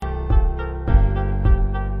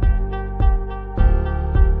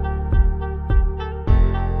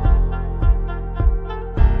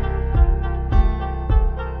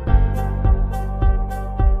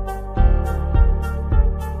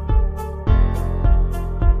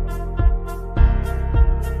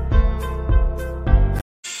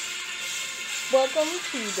welcome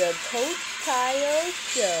to the Coach Kyle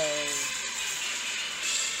Show.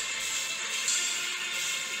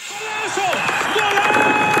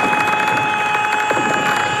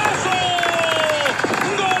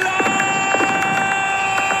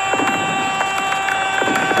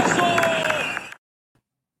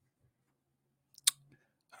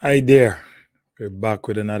 Hi there. We're back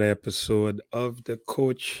with another episode of the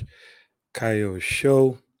Coach Kyle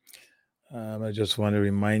Show. I just want to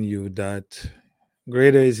remind you that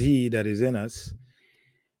greater is He that is in us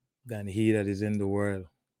than He that is in the world,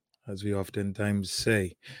 as we oftentimes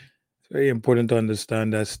say. It's very important to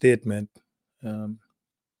understand that statement um,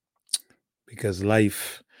 because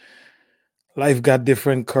life got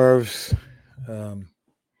different curves, um,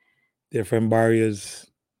 different barriers,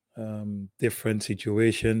 different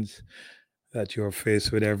situations that you're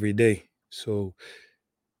faced with every day. So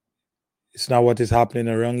it's not what is happening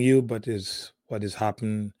around you, but is what is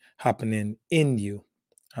happening in you.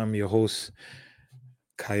 I'm your host,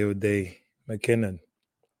 Kayode Mckinnon.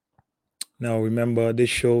 Now, remember this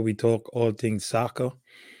show we talk all things soccer,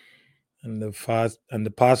 and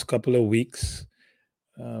the past couple of weeks,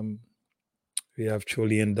 um, we have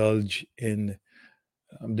truly indulged in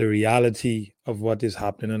the reality of what is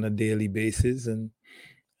happening on a daily basis, and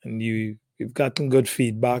you've gotten good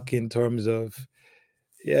feedback in terms of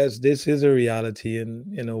yes, this is a reality, and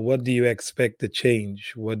what do you expect to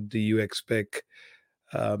change? What do you expect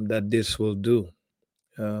that this will do?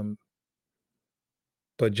 Um,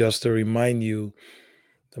 but just to remind you,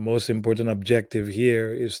 the most important objective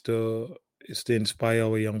here is to inspire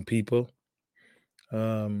our young people,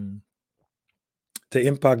 um, to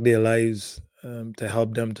impact their lives, to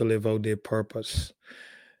help them to live out their purpose.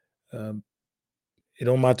 Um, it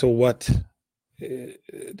don't matter what the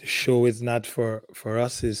show is not for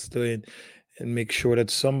us is to and make sure that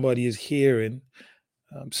somebody is hearing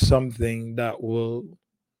something that will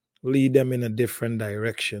lead them in a different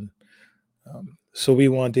direction. So we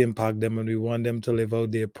want to impact them and we want them to live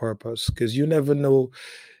out their purpose because you never know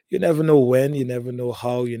when, you never know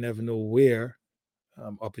how, you never know where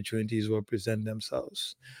opportunities will present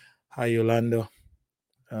themselves. Hi, Yolanda.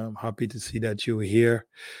 I'm happy to see that you're here.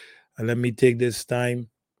 And let me take this time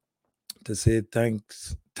to say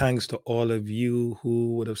thanks to all of you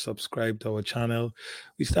who would have subscribed to our channel.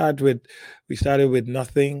 We start with we started with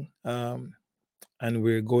nothing. And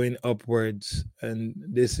we're going upwards. And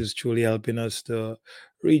this is truly helping us to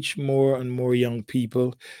reach more and more young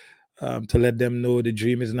people, to let them know the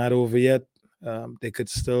dream is not over yet. They can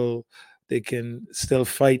still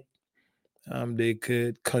fight. They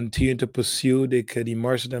could continue to pursue. They could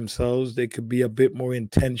immerse themselves. They could be a bit more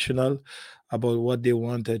intentional about what they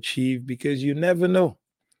want to achieve because you never know.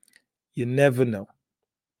 You never know,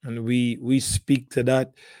 and we speak to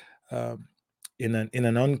that um, in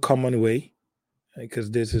an uncommon way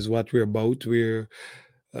because this is what we're about. We're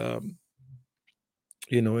um,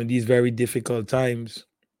 in these very difficult times,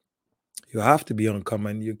 you have to be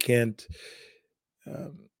uncommon.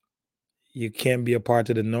 Um, you can't be a part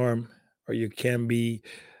of the norm, or you can't be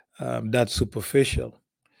that superficial.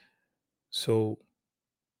 So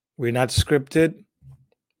we're not scripted,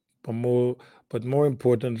 but more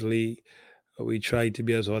importantly, we try to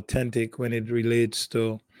be as authentic when it relates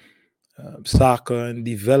to soccer and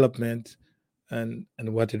development and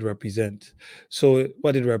what it represents. So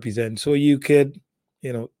what it represents. So you could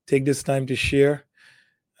take this time to share.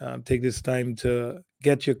 Take this time to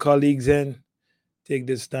get your colleagues in. Take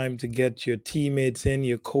this time to get your teammates in,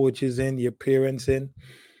 your coaches in, your parents in,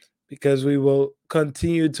 because we will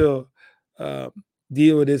continue to uh,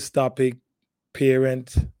 deal with this topic,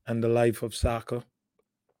 parent and the life of soccer.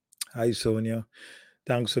 Hi, Sonia.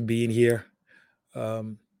 Thanks for being here.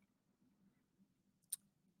 Um,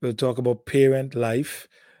 we'll talk about parent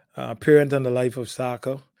and the life of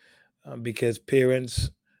soccer, because parents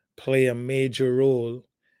play a major role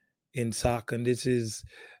in soccer. And this is,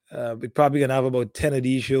 we're probably going to have about 10 of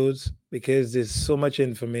these shows because there's so much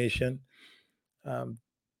information um,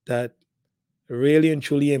 that really and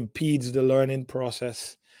truly impedes the learning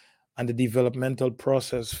process and the developmental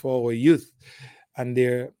process for our youth. And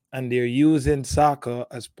they're using soccer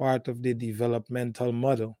as part of the developmental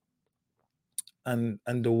model. And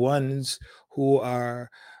the ones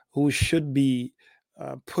who should be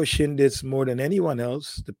pushing this more than anyone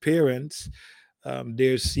else, the parents,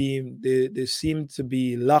 they seem to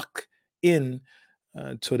be locked in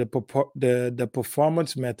to the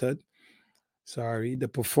performance method. Sorry, the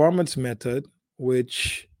performance method,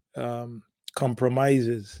 which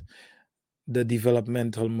compromises the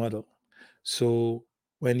developmental model. So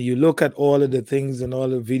when you look at all of the things and all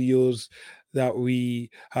the videos that we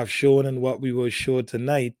have shown and what we will show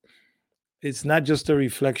tonight, It's not just a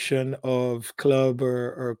reflection of club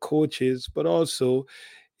or coaches, but also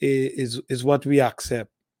is what we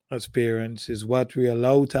accept as parents, is what we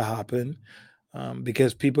allow to happen,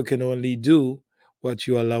 because people can only do what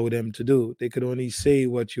you allow them to do. They can only say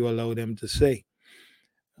what you allow them to say.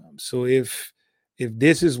 So if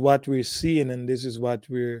this is what we're seeing and this is what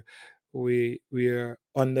we're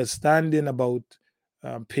understanding about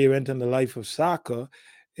parent and the life of soccer,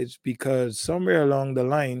 it's because somewhere along the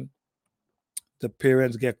line the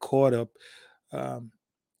parents get caught up um,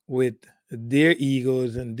 with their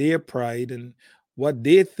egos and their pride and what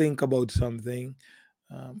they think about something,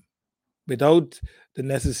 um, without the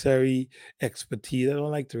necessary expertise. I don't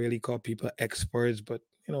like to really call people experts, but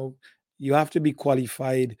you have to be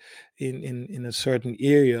qualified in a certain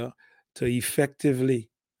area to effectively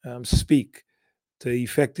speak, to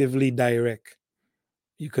effectively direct.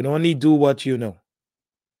 You can only do what you know.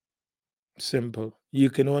 Simple. You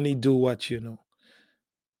can only do what you know.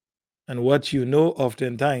 And what you know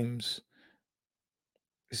oftentimes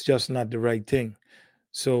is just not the right thing.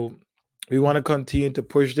 So we want to continue to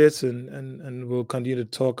push this, and we'll continue to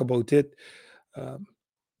talk about it. Um,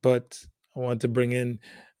 but I want to bring in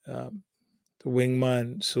um, the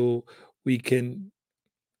wingman so we can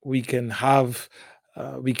we can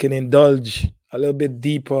indulge a little bit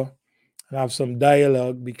deeper and have some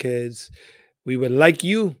dialogue, because we would like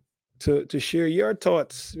you to share your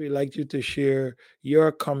thoughts. We like you to share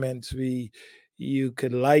your comments. You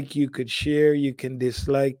could like, you could share, you can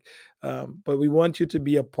dislike, but we want you to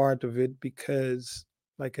be a part of it, because,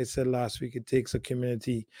 like I said last week, it takes a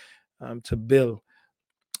community to build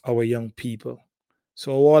our young people.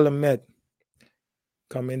 So, all met,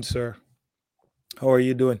 come in, sir. How are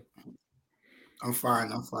you doing? I'm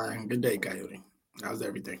fine. I'm fine. Good day, Coyote. How's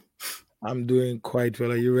everything? I'm doing quite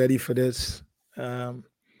well. Are you ready for this? Um,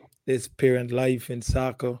 this parent life in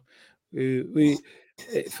soccer. We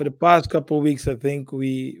for the past couple of weeks, I think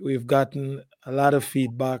we've gotten a lot of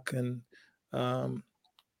feedback, and um,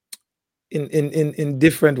 in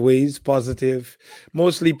different ways, positive,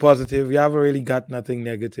 mostly positive. We haven't really got nothing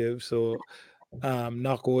negative, so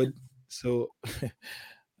knock wood. So,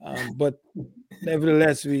 but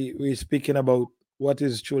nevertheless, we're speaking about what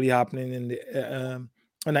is truly happening in the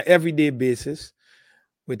on an everyday basis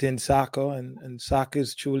within soccer, and soccer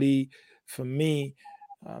is truly, for me,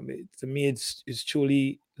 to me, it's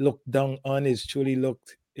truly looked down on. It's truly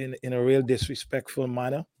looked in a real disrespectful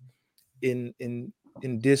manner in in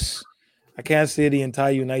in this. I can't say the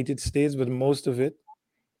entire United States, but most of it.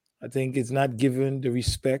 I think it's not given the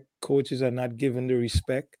respect. Coaches are not given the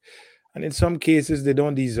respect, and in some cases they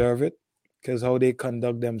don't deserve it because how they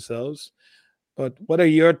conduct themselves. But what are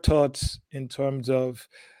your thoughts in terms of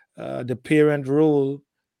the parent role,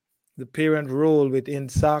 within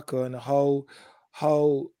soccer, and how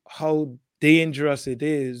dangerous it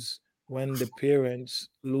is when the parents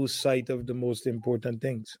lose sight of the most important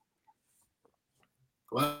things?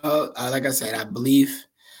 Well, like I said, I believe,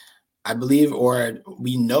 or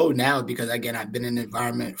we know now because again, I've been in an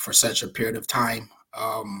environment for such a period of time.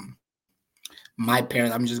 My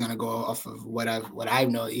parents, I'm just gonna go off of what I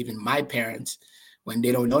know. Even my parents, when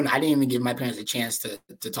they don't know, I didn't even give my parents a chance to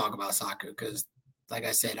talk about soccer because, like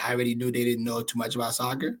I said, I already knew they didn't know too much about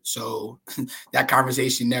soccer, so that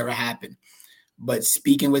conversation never happened. But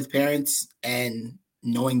speaking with parents and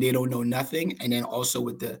knowing they don't know nothing, and then also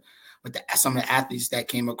with the some of the athletes that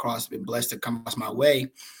came across, been blessed to come across my way,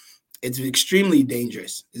 it's extremely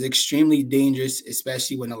dangerous. It's extremely dangerous,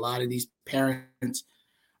 especially when a lot of these parents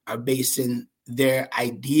are basing their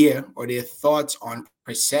idea or their thoughts on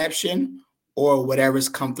perception or whatever's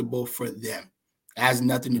comfortable for them. It has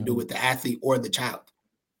nothing to do Mhm. with the athlete or the child.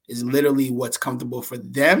 It's literally what's comfortable for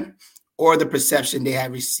them or the perception they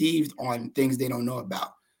have received on things they don't know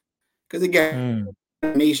about. Because again, Mm.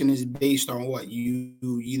 information is based on what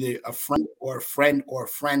you either a friend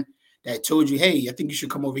that told you, hey, I think you should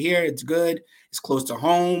come over here. It's good. It's close to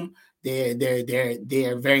home. They're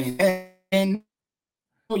very intelligent.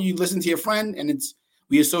 You listen to your friend, and it's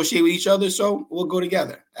we associate with each other, so we'll go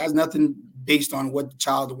together. It has nothing based on what the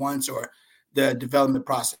child wants or the development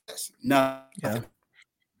process. Nothing. Yeah,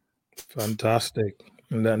 fantastic.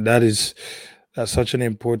 And that's such an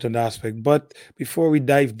important aspect. But before we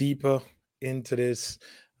dive deeper into this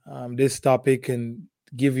topic, and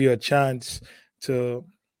give you a chance to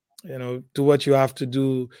do what you have to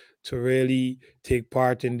do to really take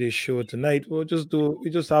part in this show tonight, we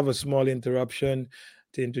just have a small interruption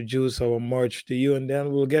to introduce our merch to you, and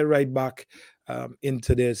then we'll get right back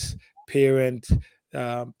into this parent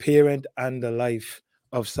parent and the life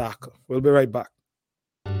of soccer. We'll be right back.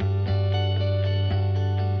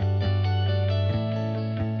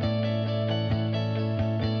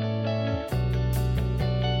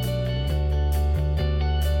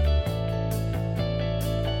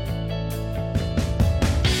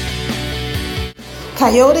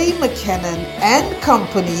 Kayode Mckinnon and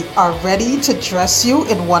Company are ready to dress you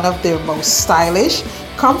in one of their most stylish,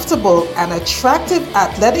 comfortable, and attractive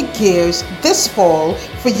athletic gears this fall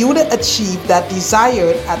for you to achieve that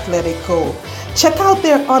desired athletic goal. Check out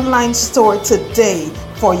their online store today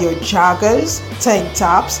for your joggers, tank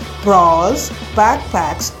tops, bras,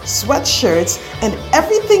 backpacks, sweatshirts, and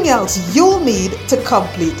everything else you'll need to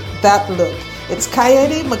complete that look. It's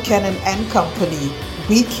Kayode Mckinnon and Company.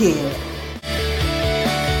 We care.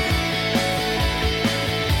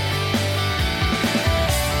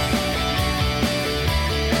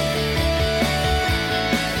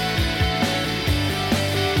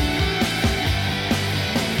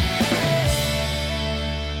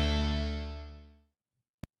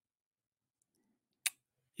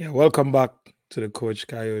 Yeah, welcome back to the Coach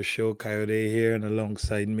Kayo Show. Coyote here, and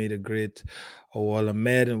alongside me, the great Awal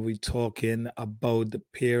Ahmed, and we're talking about the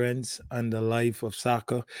parents and the life of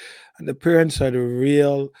soccer. And the parents are the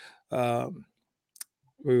real, um,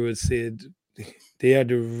 we would say, they are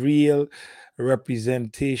the real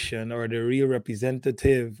representation or the real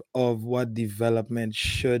representative of what development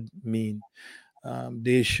should mean.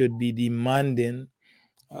 They should be demanding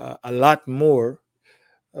a lot more,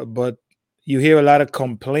 but you hear a lot of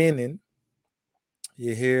complaining.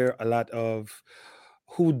 You hear a lot of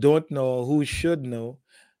who don't know, who should know.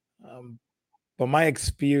 Um, but my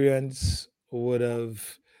experience would have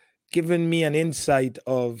given me an insight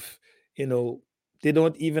of, you know, they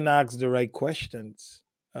don't even ask the right questions.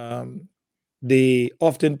 They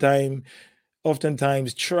oftentimes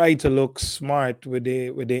try to look smart with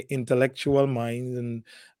their intellectual minds,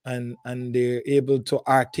 and they're able to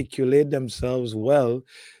articulate themselves well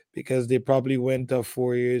because they probably went to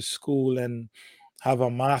 4 years school and have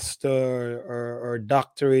a master or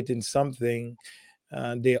doctorate in something.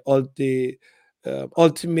 They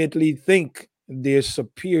ultimately think they're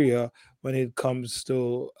superior when it comes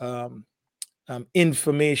to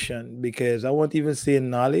information, because I won't even say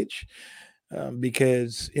knowledge,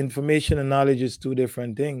 because information and knowledge is two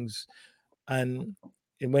different things. And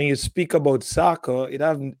when you speak about soccer,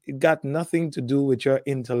 it got nothing to do with your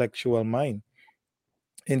intellectual mind.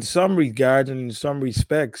 In some regard and in some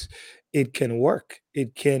respects, it can work.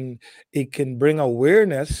 It can bring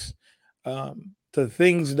awareness to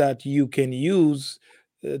things that you can use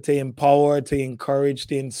to empower, to encourage,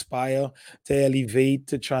 to inspire, to elevate,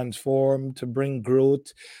 to transform, to bring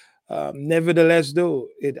growth. Nevertheless, though,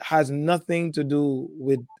 it has nothing to do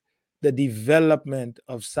with the development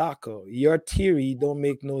of soccer. Your theory don't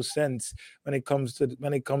make no sense when it comes to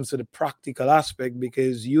the practical aspect,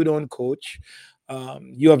 because you don't coach.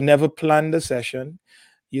 You have never planned a session.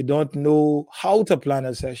 You don't know how to plan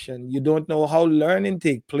a session. You don't know how learning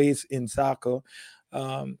take place in soccer.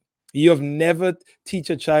 Um, you have never teach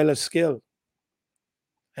a child a skill,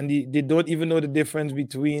 and they don't even know the difference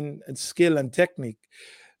between skill and technique.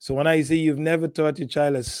 So when I say you've never taught your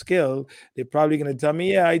child a skill, they're probably going to tell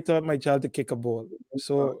me, "Yeah, I taught my child to kick a ball."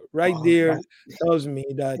 So right Oh, there that's tells me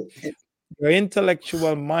that your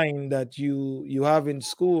intellectual mind that you have in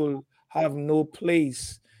school have no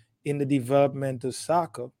place in the development of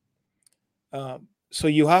soccer. So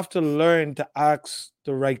you have to learn to ask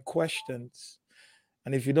the right questions.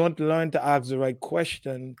 And if you don't learn to ask the right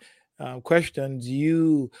questions,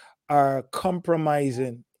 you are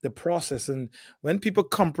compromising the process. And when people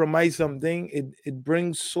compromise something, it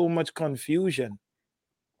brings so much confusion.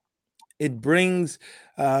 It brings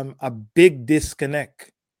a big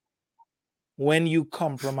disconnect when you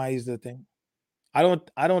compromise the thing. I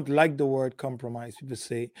don't like the word compromise. People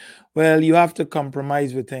say, "Well, you have to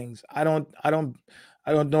compromise with things." I don't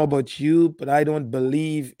know about you, but I don't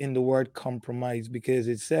believe in the word compromise, because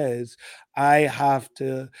it says I have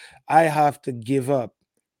to I have to give up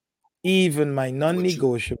even my what you,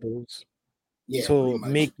 non-negotiables yeah, pretty to much.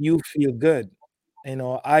 make you feel good.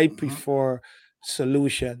 I Hmm. prefer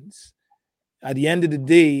solutions. At the end of the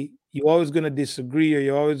day, you're always going to disagree, or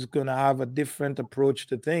you're always going to have a different approach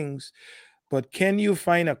to things, but can you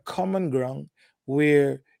find a common ground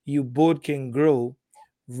where you both can grow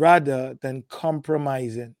rather than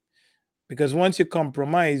compromising? Because once you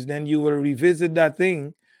compromise, then you will revisit that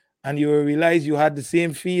thing and you will realize you had the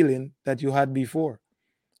same feeling that you had before.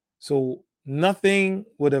 So nothing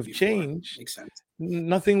would have Before changed. makes sense.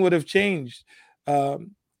 Nothing would have changed.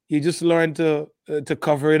 Um, you just learn to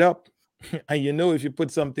cover it up. And if you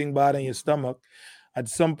put something bad in your stomach, at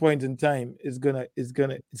some point in time, it's gonna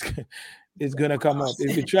come up.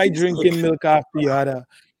 If you try It's gonna drinking milk wow.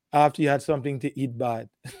 after you had something to eat bad,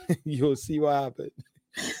 you'll see what happened.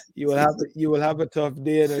 You will have a tough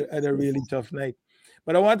day and a really tough night.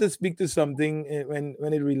 But I want to speak to something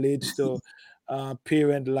when it relates to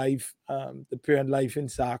parent life, the parent life in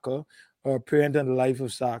soccer, or parent and the life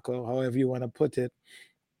of soccer, however you want to put it.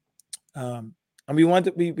 Um, and we want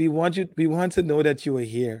to know that you are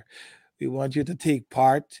here. We want you to take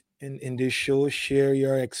part in this show, share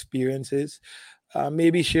your experiences,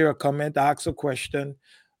 maybe share a comment, ask a question,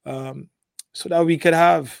 um, so that we could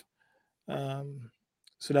have, um,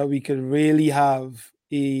 so that we could really have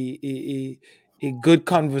a good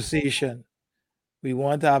conversation. We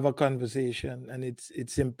want to have a conversation, and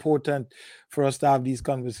it's important for us to have these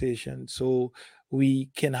conversations so we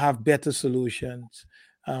can have better solutions.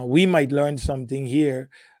 We might learn something here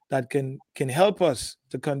that can help us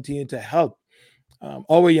to continue to help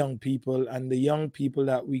our young people and the young people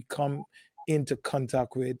that we come into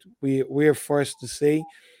contact with. We're first to say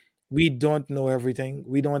we don't know everything.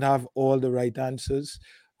 We don't have all the right answers.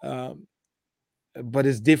 Um, but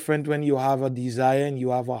it's different when you have a desire and you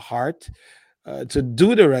have a heart to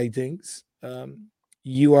do the right things.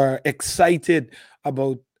 You are excited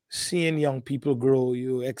about seeing young people grow.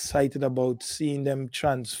 You're excited about seeing them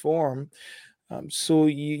transform. So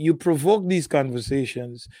you provoke these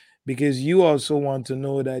conversations because you also want to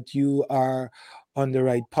know that you are on the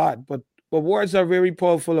right path. But words are very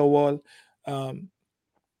powerful, a wall, um,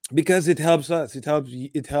 because it helps us. It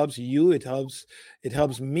helps you. It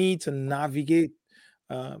helps me to navigate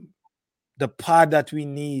um, the path that we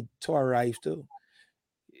need to arrive to.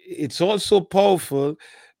 It's also powerful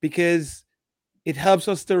because it helps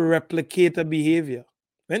us to replicate a behavior.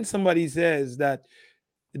 When somebody says that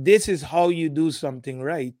this is how you do something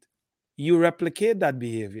right, you replicate that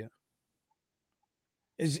behavior.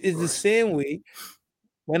 It's the Right. same way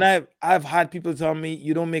when I've had people tell me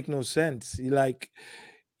you don't make no sense. You like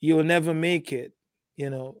you'll never make it, you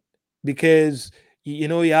know, because you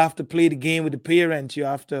know you have to play the game with the parents. You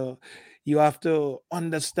have to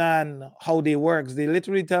understand how they works. They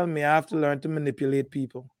literally tell me I have to learn to manipulate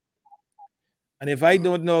people. And if I Mm,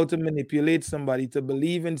 don't know how to manipulate somebody to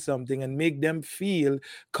believe in something and make them feel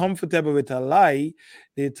comfortable with a lie,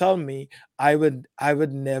 they tell me I would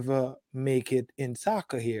never make it in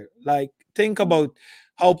soccer here. Like think about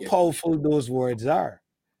how get it. powerful those words are.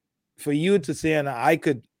 For you to say, and I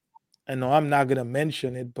know I'm not gonna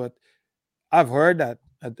mention it, but I've heard that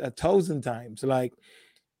a thousand times. Like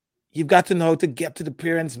you've got to know how to get to the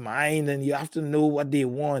parents' mind and you have to know what they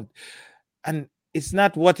want. And it's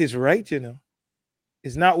not what is right, you know.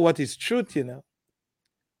 It's not what is truth, you know.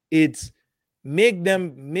 It's make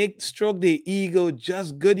them make stroke their ego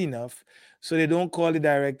just good enough so they don't call the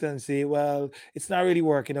director and say, well, it's not really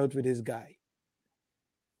working out with this guy.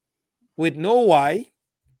 With no why,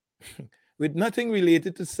 with nothing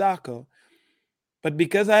related to soccer, but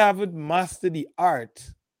because I haven't mastered the art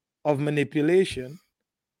of manipulation,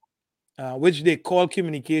 which they call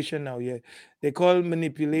communication now, yeah. They call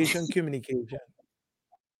manipulation communication.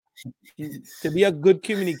 To be a good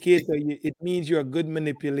communicator, it means you're a good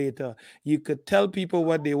manipulator. You could tell people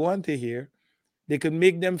what they want to hear. They could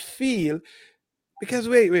make them feel because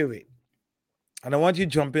wait. And I want you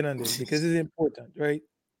to jump in on this because it's important, right?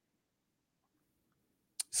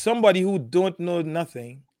 Somebody who don't know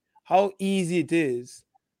nothing, how easy it is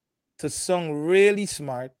to sound really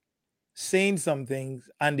smart, saying some things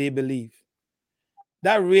and they believe.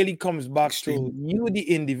 That really comes back to Extreme. you, the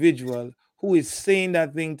individual who is saying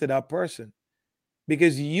that thing to that person,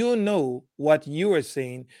 because you know what you are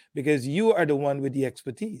saying because you are the one with the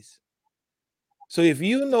expertise. So if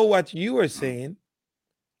you know what you are Mm, saying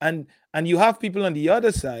and you have people on the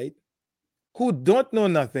other side who don't know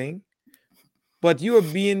nothing, but you're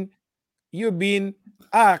being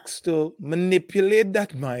asked to manipulate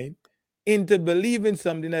that mind into believing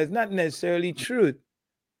something that's not necessarily truth.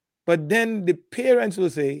 But then the parents will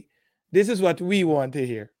say, this is what we want to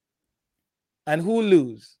hear. And who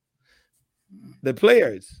lose? The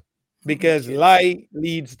players. the Because kids. lie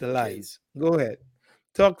leads to The kids. lies. Go ahead.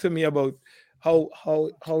 Talk to me about how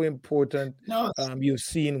important No, you've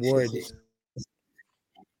seen words.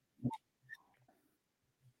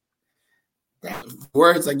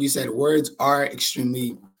 words, like you said, words are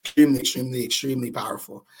extremely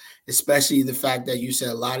powerful. Especially the fact that you said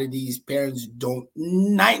a lot of these parents don't.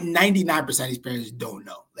 99% of these parents don't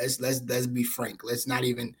know. Let's be frank. Let's not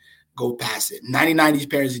even go past it. 99 of these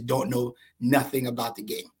parents don't know nothing about the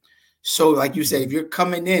game. So, like you said, if Mhm. you're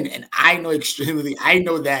coming in, and I know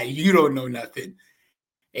that you don't know nothing,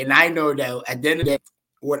 and I know that at the end of the day,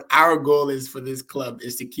 what our goal is for this club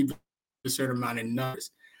is to keep a certain amount of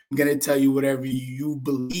numbers. I'm going to tell you whatever you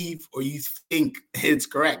believe or you think it's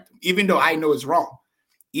correct, even though I know it's wrong.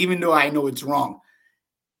 Even though I know it's wrong.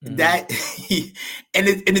 Mhm. that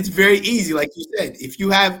and it's very easy, like you said. If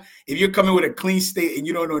you're coming with a clean state and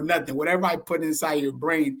you don't know nothing, whatever I put inside your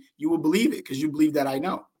brain, you will believe it because you believe that I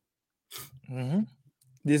know. Mhm.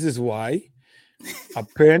 This is why a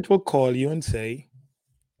parent will call you and say,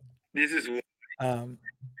 This is um,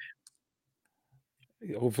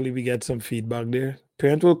 hopefully we get some feedback there.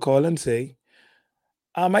 Parent will call and say,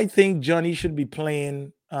 I think Johnny should be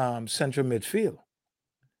playing central midfield.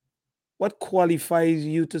 What qualifies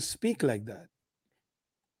you to speak like that?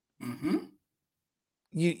 mm-hmm.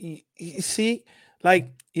 You see,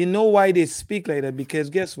 like, you know why they speak like that? Because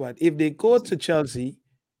guess what? If they go to Chelsea,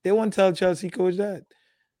 they won't tell Chelsea coach that.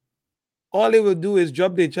 All they will do is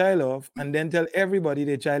drop their child off and then tell everybody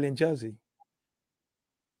their child in Chelsea.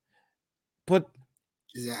 But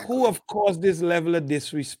who Exactly. have caused this level of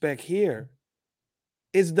disrespect here?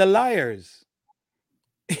 It's the liars.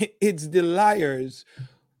 It's the liars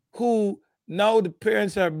who now the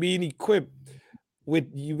parents are being equipped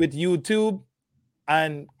with YouTube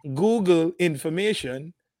and Google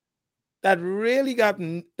information that really got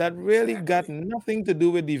Exactly. nothing to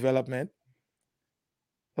do with development.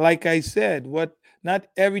 Like I said, what not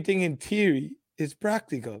everything in theory is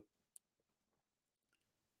practical.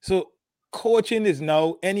 So coaching is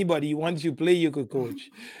now anybody. Once you play, you could coach.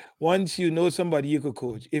 Once you know somebody, you could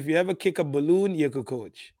coach. If you ever kick a balloon, you could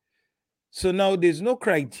coach. So now there's no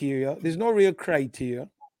criteria, there's no real criteria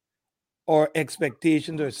or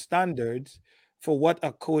expectations or standards for what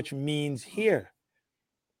a coach means here.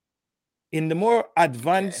 In the more Okay.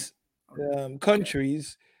 advanced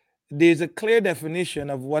countries, there's a clear definition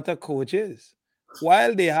of what a coach is.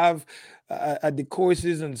 While they have at the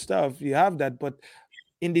courses and stuff, you have that, but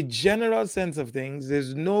in the general sense of things,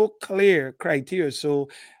 there's no clear criteria. So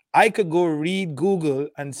I could go read Google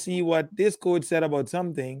and see what this coach said about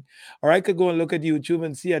something, or I could go and look at YouTube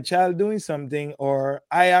and see a child doing something, or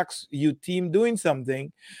Ajax you team doing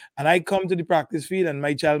something, and I come to the practice field and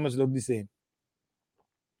my child must look the same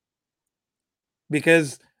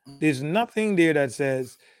because there's nothing there that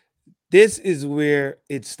says this is where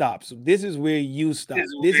it stops. This is where you This stop.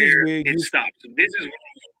 is This is where where it you stops. This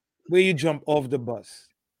is jump off the bus.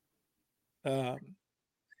 Um,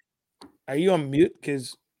 are you on mute?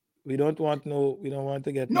 Because we don't want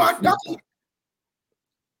to get no, no no, feedback.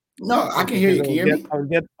 no. I can Okay, hear because you. Can you hear me?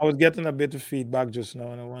 I was getting a bit of feedback just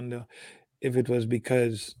now, and I wonder if it was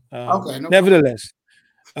because Okay, no problem. nevertheless,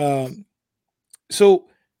 um, so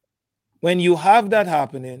when you have that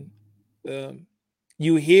happening, um,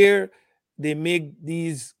 you hear they make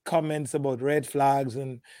these comments about red flags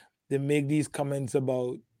and they make these comments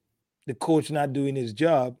about the coach not doing his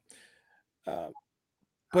job. Uh,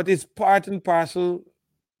 but it's part and parcel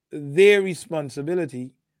their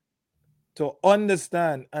responsibility to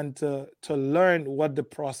understand and to learn what the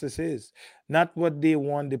process is, not what they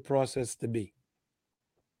want the process to be.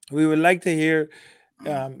 We would like to hear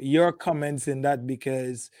your comments in that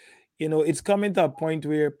because it's coming to a point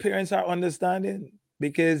where parents are understanding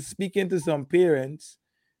because speaking to some parents,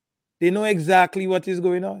 they know exactly what is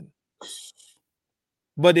going on,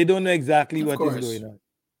 but they don't know exactly Of what is course. going on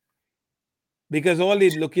because all they're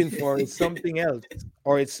looking for is something else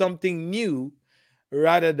or it's something new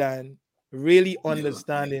rather than really New. Yeah.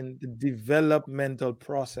 understanding the developmental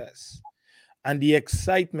process and the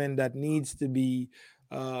excitement that needs to be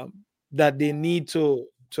um, that they need to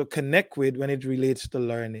connect with when it relates to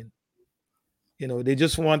learning. They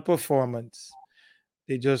just want performance.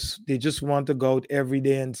 They just want to go out every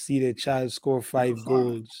day and see their child score The 5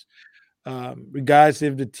 goals, performance. regardless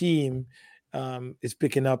if the team is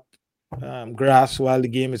picking up grass while the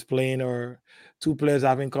game is playing or two players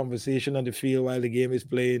having conversation on the field while the game is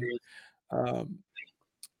playing. Um,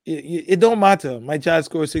 it don't matter. My child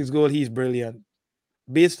scored 6 goals. He's brilliant.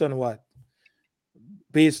 Based on what?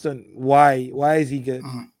 Based on why? Why is he good?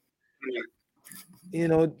 Mhm. You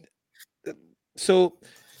know. So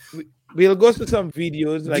we'll go to some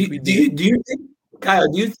videos like we did Do you think, Kyle?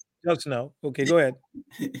 just now. Okay, go ahead.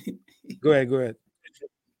 Go ahead. Go ahead. Do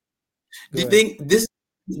Go you ahead. think this?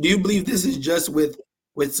 Do you believe this is just with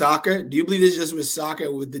soccer? Do you believe this is just with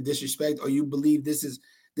soccer with the disrespect, or you believe this is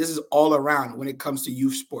all around when it comes to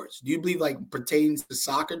youth sports? Do you believe like pertains to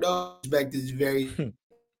soccer though? Respect is very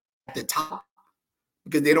at the top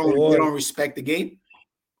because they all don't respect the game.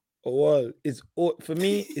 all it's all, for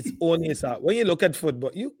me. It's only a side. When you look at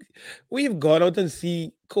football, we've gone out and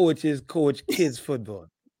see coaches coach kids football.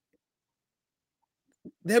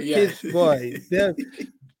 Them Yeah. kids, boy,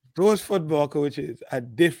 those football coaches are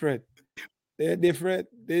different. They're different.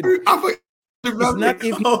 I It's remember. not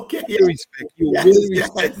if you Okay. will Yes. respect, you will Yes.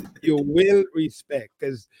 respect. Yes. You will respect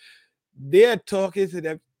because they are talking to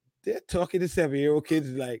them. they're talking to 7-year-old kids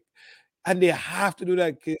like, and they have to do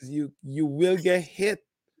that because you will get hit.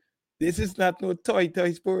 This is not no toy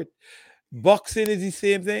sport. Boxing is the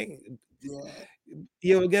same thing. Yeah.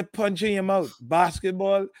 You will get punched in your mouth.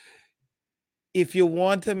 Basketball, if you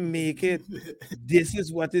want to make it, this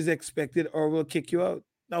is what is expected, or we'll kick you out.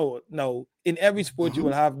 No, no. In every sport, you Mhm.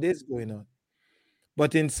 will have this going on.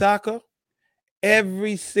 But in soccer,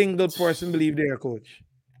 every single person believe they're a coach.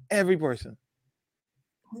 Every person.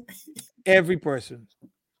 Every person.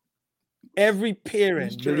 Every It's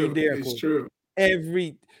parent believe true. they're a It's coach. true.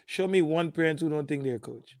 Every show me one parent who don't think they're a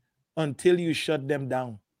coach until you shut them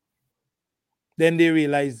down. Then they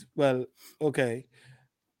realize, well, okay,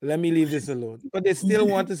 let me leave this alone. But they still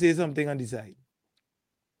want to say something on the side.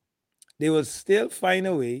 They will still find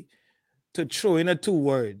a way to throw in a 2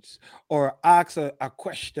 words or ask a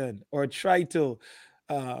question or try to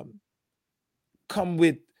um, come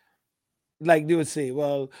with, like they would say,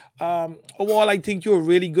 well, well, I think you're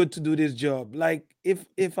really good to do this job. Like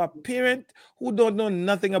if a parent who don't know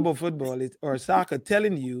nothing about football or soccer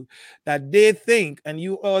telling you that they think and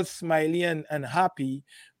you all smiley and happy,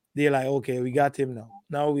 they're like, okay, we got him now.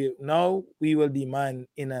 Now we will demand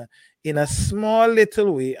in a small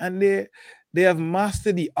little way, and they have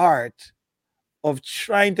mastered the art of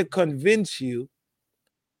trying to convince you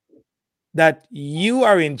that you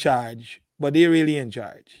are in charge, but they're really in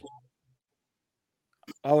charge.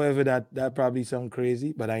 However, that probably sounds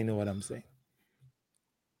crazy, but I know what I'm saying.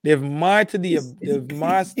 They've mastered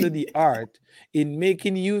the art in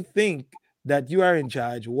making you think that you are in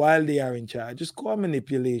charge while they are in charge. It's called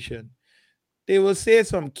manipulation. They will say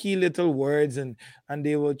some key little words and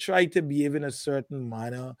they will try to behave in a certain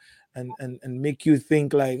manner and make you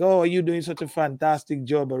think like, oh, you're doing such a fantastic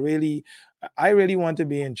job, but really, I really want to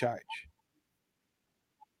be in charge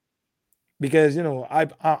because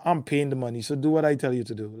I'm paying the money, so do what I tell you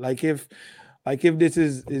to do. Like if this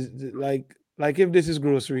is like if this is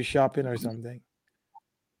grocery shopping or something,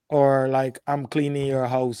 or like I'm cleaning your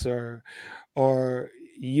house, or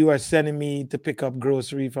you are sending me to pick up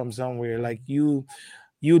grocery from somewhere, like you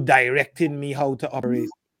directing me how to operate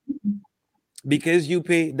because you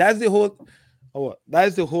pay. That's the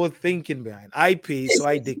whole thinking behind. I pay, so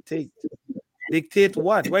I dictate. Dictate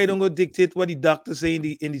what? Why you don't go dictate what the doctor say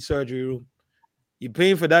in the surgery room? You're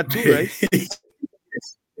paying for that too, right?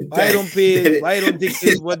 Why don't pay? That Why don't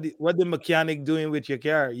dictate it- what the mechanic doing with your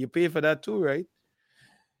car? You pay for that too, right?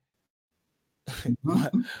 Why,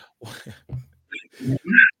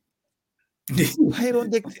 why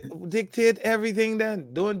don't dictate everything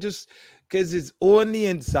then? Don't just because it's only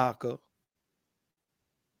in soccer.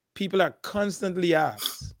 People are constantly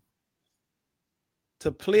asked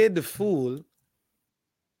to play the fool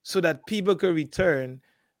so that people can return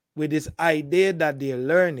with this idea that they're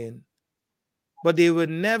learning, but they will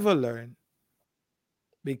never learn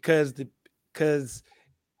because because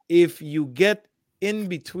if you get in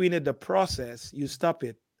between it, the process, you stop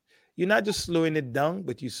it. You're not just slowing it down,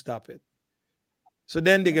 but you stop it. So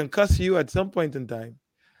then they can cuss you at some point in time,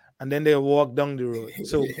 and then they'll walk down the road.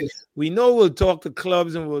 So we know we'll talk to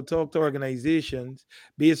clubs and we'll talk to organizations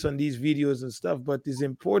based on these videos and stuff, but it's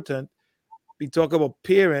important we talk about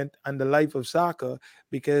parent and the life of soccer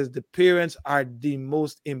because the parents are the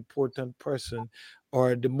most important person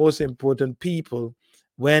or the most important people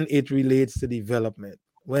when it relates to development.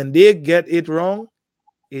 When they get it wrong,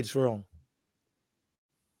 it's wrong.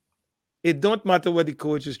 It don't matter what the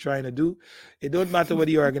coach is trying to do. It don't matter what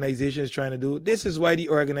the organization is trying to do. This is why the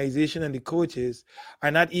organization and the coaches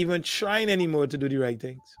are not even trying anymore to do the right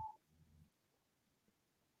things.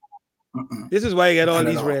 Mm-mm. This is why you get all Not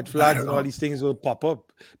at these all. red Not flags at and all all. these things will pop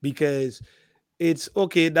up because it's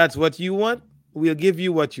okay. That's what you want. We'll give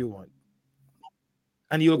you what you want.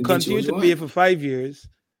 And you'll We get you continue what to you pay want. for 5 years.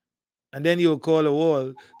 And then you'll call a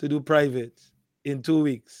wall to do private in 2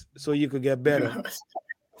 weeks so you could get better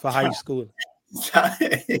for high Stop. school. Stop.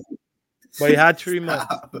 But you had 3 months.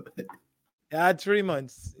 Stop. You had 3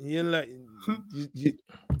 months. You're going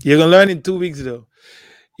to learn in 2 weeks, though.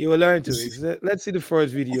 You will learn 2 weeks. Let's see the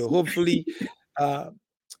first video. Hopefully, uh,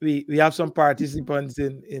 we have some participants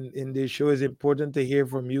in this show. It's important to hear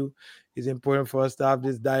from you. It's important for us to have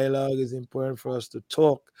this dialogue. It's important for us to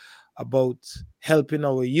talk about helping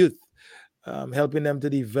our youth, helping them to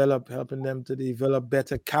develop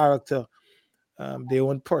better character, their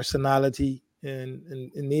own personality,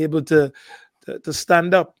 and able to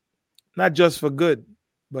stand up, not just for good,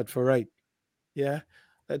 but for right. Yeah.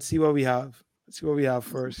 Let's see what we have. Let's see what we have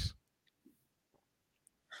first.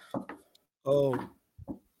 Oh,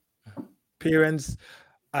 parents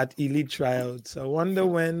at elite tryouts. I wonder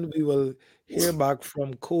when we will hear back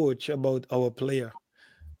from coach about our player.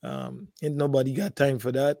 Ain't nobody got time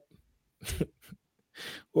for that.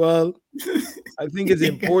 Well, I think it's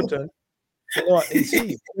important. You know, you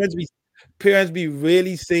see, parents be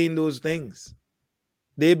really saying those things.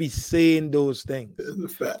 They be saying those things. That's a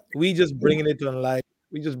fact. We just bringing it on life.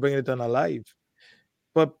 We just bringing it on alive.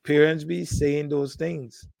 But parents be saying those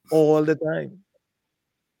things all the time.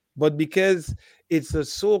 But because it's a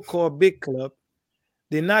so-called big club,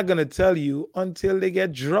 they're not gonna tell you until they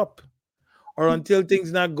get dropped or until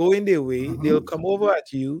things not going their way. They'll Mm-hmm. come over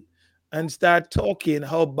at you and start talking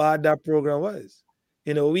how bad that program was.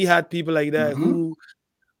 You know, we had people like that Mm-hmm. who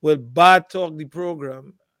will bad talk the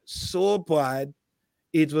program so bad.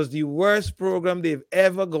 It was the worst program they've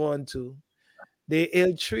ever gone to. They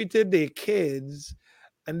ill treated their kids,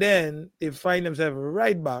 and then they find themselves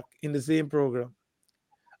right back in the same program.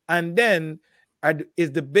 And then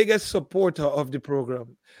is the biggest supporter of the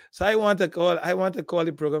program. So I want to call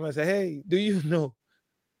the program and say, hey, do you know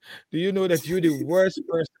that you're the worst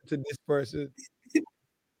person to this person?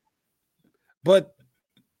 But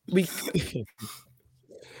we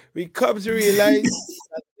we come to realize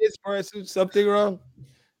that this person something wrong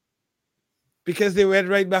because they went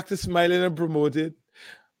right back to smiling and promoted.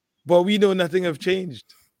 But we know nothing have changed.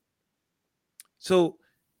 So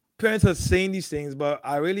parents are saying these things, but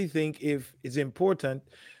I really think if it's important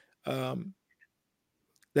um,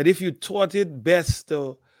 that if you taught it best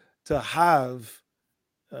to have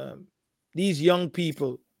um, these young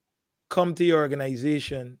people come to your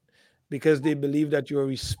organization because they believe that you're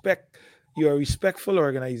a respectful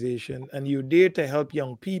organization and you're there to help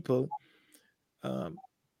young people. Um,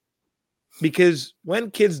 because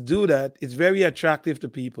when kids do that, it's very attractive to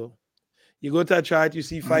people. You go to a church, you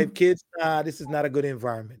see five Mm-hmm. kids. This is not a good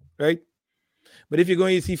environment, right? But if you're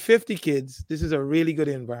going to see 50 kids, this is a really good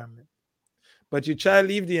environment. But you try to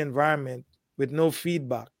leave the environment with no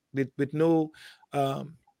feedback, with no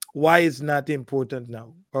um, why it's not important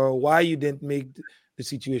now, or why you didn't make the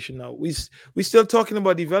situation now. We still talking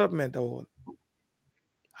about development, or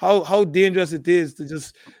how dangerous it is to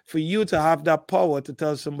just for you to have that power to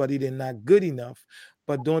tell somebody they're not good enough,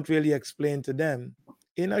 but don't really explain to them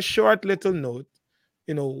in a short little note,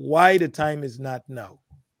 why the time is not now.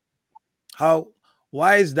 How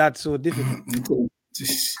why is that so difficult?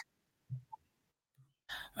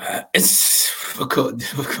 It's difficult,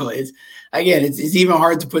 difficult. It's even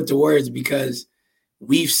hard to put to words because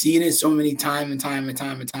we've seen it so many time and time and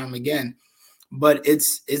time and time again. But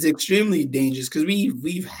it's extremely dangerous because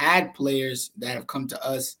we've had players that have come to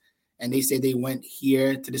us and they say they went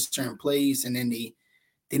here to this certain place and then they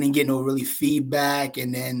didn't get no really feedback,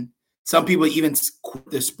 and then some people even quit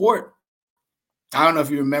the sport. I don't know if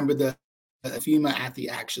you remember the female athlete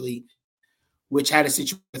actually, which had a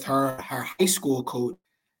situation with her high school coach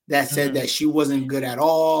that said Mhm. that she wasn't good at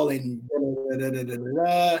all and da, da, da, da,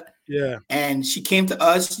 da, da. Yeah. And she came to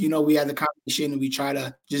us, we had the conversation and we try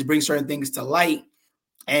to just bring certain things to light.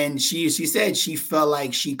 And she said she felt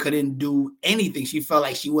like she couldn't do anything. She felt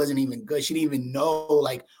like she wasn't even good. She didn't even know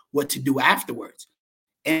like what to do afterwards.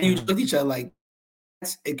 And you just Mhm. look at each other like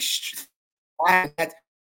that's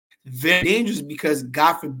very dangerous because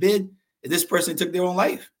God forbid if this person took their own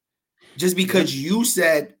life. Just Yeah. because you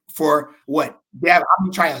said for what they have how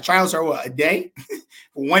many trials? Trials are what a day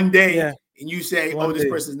for one day, Yeah. and you say, "Oh, One this day.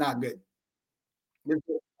 person's not good. This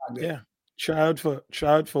person's not good." Yeah.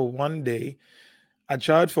 Child for one day. A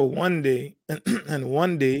child for one day and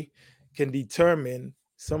one day can determine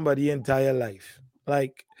somebody's entire life.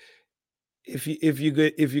 Like if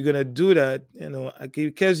you're gonna do that,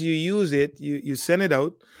 because you use it, you send it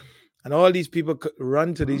out, and all these people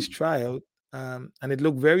run to these Mhm, trials, and it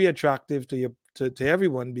looked very attractive to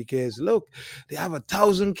everyone because look, they have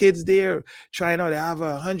 1,000 kids there trying out. They have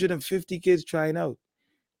 150 kids trying out,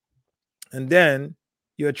 and then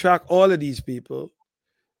you attract all of these people,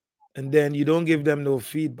 and then you don't give them no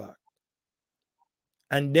feedback,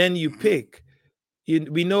 and then you mhm. pick.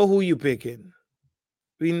 We know who you picking.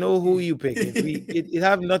 We know who you picking. It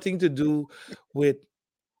have nothing to do with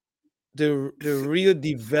the real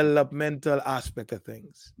developmental aspect of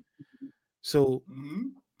things. So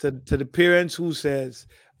Mhm, to the parents who says,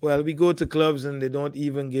 well, we go to clubs and they don't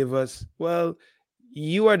even give us, well,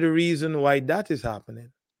 you are the reason why that is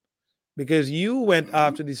happening because you went mhm,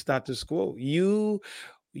 after the status quo. You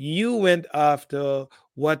went after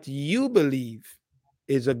what you believe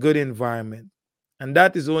is a good environment, and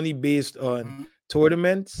that is only based on mhm.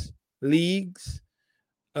 tournaments, leagues,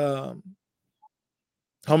 um,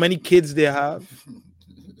 how many kids they have.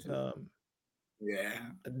 um,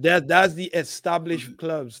 Yeah. that's the established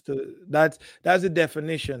clubs. That's the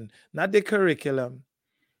definition, not the curriculum,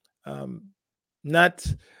 um, not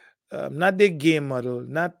not their game model,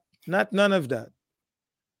 not none of that.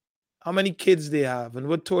 How many kids they have and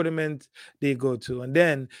what tournament they go to. And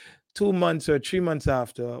then 2 months or 3 months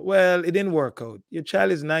after, well, it didn't work out. Your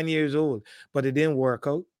child is 9 years old, but it didn't work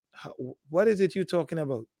out. What is it you're talking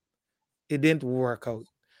about? It didn't work out.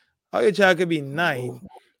 How your child could be Oh, 9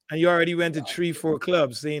 and you already went to three, four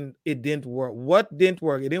clubs saying it didn't work. What didn't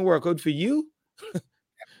work? It didn't work out for you.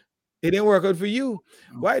 It didn't work out for you.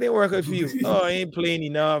 Why it didn't work out for you? Oh, I ain't playing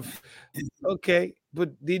enough. Okay.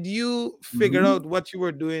 But did you figure mhm. out what you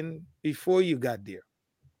were doing before you got there?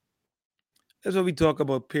 That's what we talk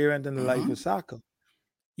about parent and the life of Mhm. soccer.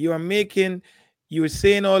 You are making, you're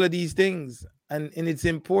saying all of these things, and it's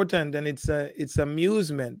important and it's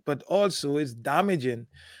amusement, but also it's damaging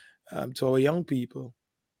to our young people.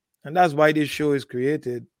 And that's why this show is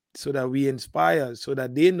created so that we inspire, so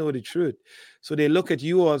that they know the truth, so they look at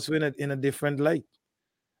you also in a different light,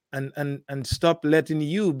 and stop letting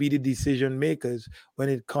you be the decision makers when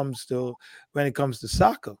it comes to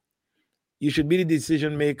soccer. You should be the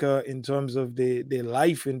decision maker in terms of the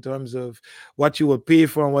life, in terms of what you will pay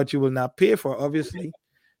for and what you will not pay for. Obviously,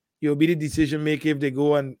 you'll be the decision maker if they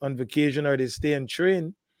go on vacation or they stay and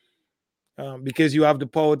train, because you have the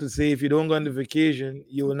power to say if you don't go on the vacation,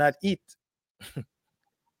 you will not eat.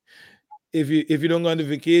 If you don't go on the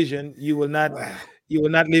vacation, Wow. you will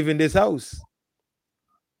not live in this house.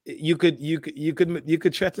 You could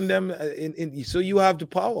threaten them, so you have the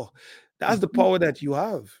power. That's the Mhm. power that you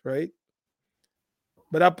have, right?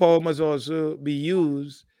 But that power must also be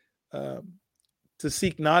used, um, to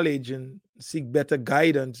seek knowledge and seek better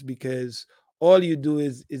guidance, because all you do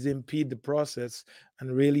is impede the process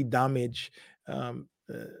and really damage, um,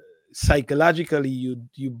 uh, psychologically.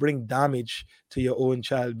 You bring damage to your own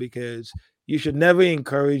child, because you should never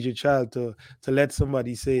encourage your child to let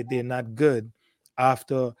somebody say they're not good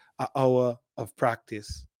after an hour of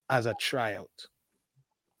practice as a tryout.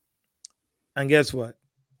 And guess what?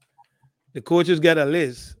 The coaches get a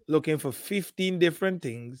list looking for 15 different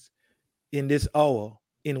things in this hour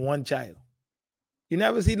in one child. You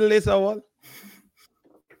never see the list at all?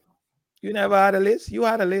 You never had a list? You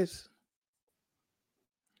had a list.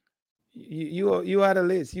 You had a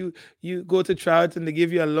list. You go to tryouts and they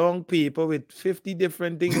give you a long paper with 50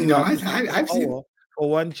 different things you No, have to do in an I've seen. hour for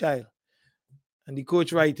one child. And the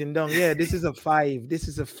coach writing down, yeah, this is a 5, this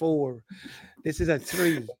is a 4, this is a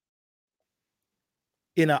 3.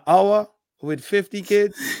 In an hour with 50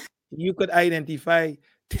 kids, you could identify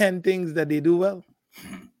 10 things that they do well.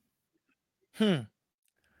 Hmm.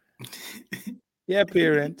 Yeah,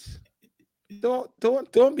 parents.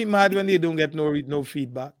 Don't be mad when they don't get no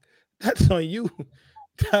feedback. That's on you.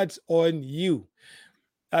 That's on you.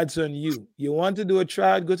 That's on you. You want to do a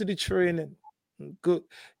trial, go to the training. Go.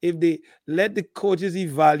 If they let the coaches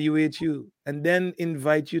evaluate you and then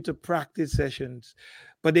invite you to practice sessions,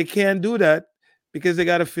 but they can't do that because they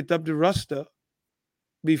got to fit up the roster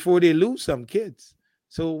before they lose some kids.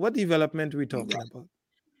 So what development are we talking about?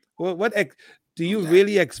 Do you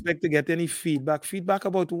really Exactly. expect to get any feedback? Feedback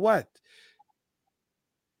about what?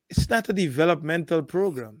 It's not a developmental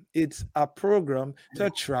program. It's a program to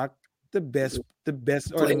attract the best or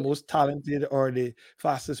the Play. most talented or the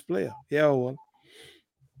fastest player. Yeah, well,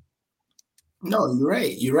 No, you're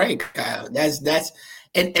right. You're right, Kyle. That's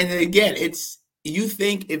and again, it's you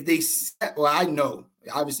think if they well, I know,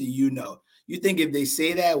 obviously you think if they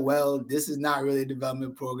say that, well, this is not really a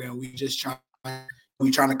development program. We just trying,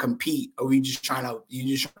 we trying to compete, or we just trying to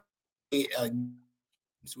you just we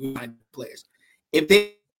trying to players. If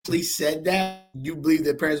they actually said that, you believe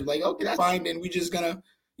their parents were like, okay, that's fine, then we just gonna,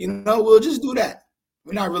 we'll just do that.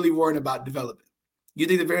 We're not really worrying about development. You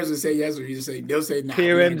think the parents will say yes, or you just say they'll say nah,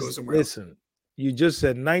 we're gonna go parents, somewhere else. listen. You just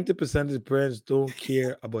said 90% of the parents don't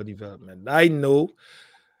care about development. I know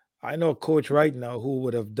a coach right now who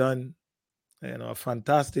would have done a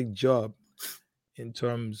fantastic job in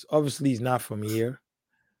terms. Obviously, he's not from here.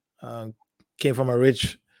 Um, Came from a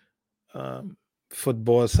rich, um,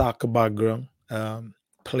 football soccer background.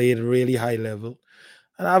 Played really high level,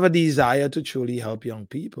 and I have a desire to truly help young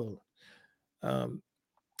people. Um,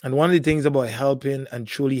 and one of the things about helping and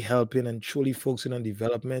truly focusing on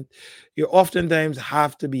development, you oftentimes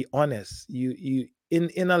have to be honest. You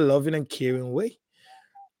in a loving and caring way,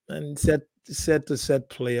 and said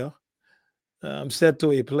player, said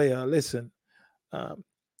to a player, listen, um,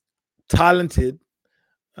 talented,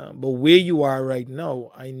 but where you are right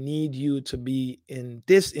now, I need you to be in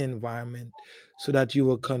this environment so that you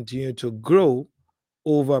will continue to grow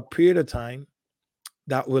over a period of time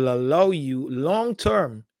that will allow you long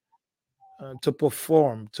term, to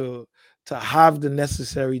perform, to have the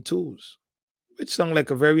necessary tools, which sound like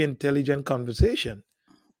a very intelligent conversation.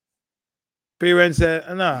 Parents said,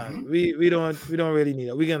 "Nah, Mm-hmm. we don't really need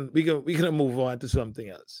it. We can move on to something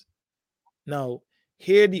else." Now,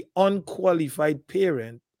 here the unqualified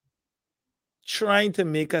parent trying to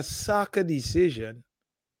make a soccer decision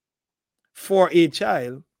for a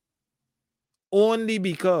child only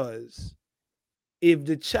because if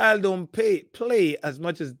the child don't play as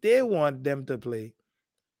much as they want them to play,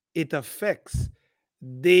 it affects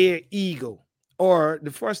their ego. Or the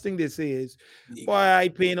first thing they say is, "Boy, Ego. I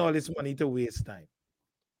paying all this money to waste time."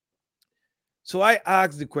 So I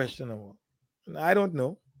asked the question, and I don't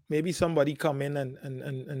know. Maybe somebody come in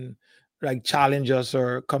and like challenge us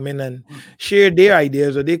or come in and Mhm. share their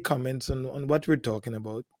ideas or their comments on what we're talking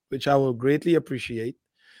about, which I will greatly appreciate.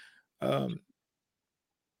 Um,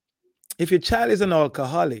 if your child is an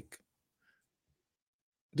alcoholic,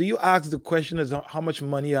 do you ask the question as how much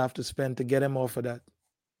money you have to spend to get him off of that?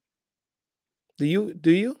 Do you?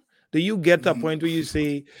 Do you? Do you get to a Mhm. point where you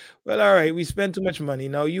say, "Well, all right, we spent too much money.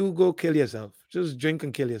 Now you go kill yourself. Just drink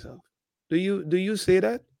and kill yourself." Do you say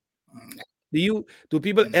that? Mm, Do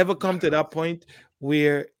people no, ever come not to at that all. point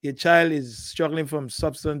where your child is struggling from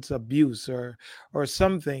substance abuse or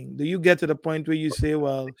something? Do you get to the point where you say,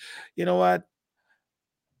 "Well, you know what?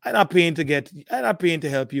 I'm not paying to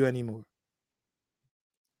help you anymore."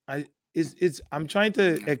 I it's I'm trying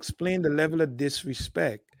to explain the level of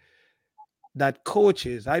disrespect that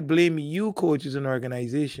coaches, I blame you coaches and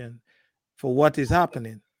organization for what is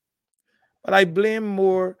happening. But I blame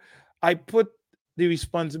more, I put the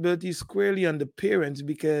responsibility squarely on the parents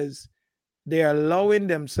because they are allowing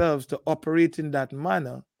themselves to operate in that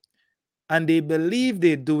manner and they believe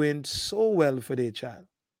they're doing so well for their child.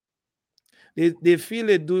 They feel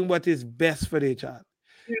they're doing what is best for their child.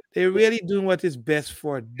 They're really doing what is best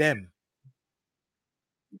for them.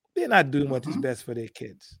 They're not doing what is Mm-hmm. best for their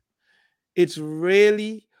kids. It's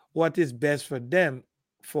really what is best for them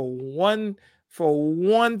for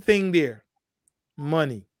one thing there,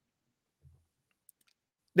 money.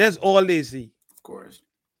 That's all they see. Of course.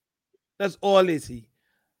 That's all they see.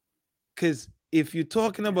 Because if you're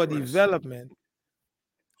talking Of about course. development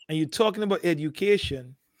and you're talking about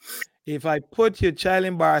education, if I put your child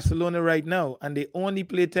in Barcelona right now and they only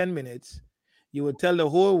play 10 minutes, you would tell the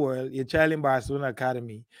whole world your child in Barcelona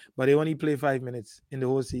Academy, but they only play 5 minutes in the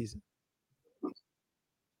whole season.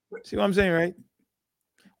 See what I'm saying, right?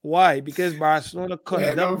 Why? Because Barcelona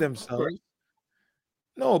Yeah, no, conduct of course. themselves.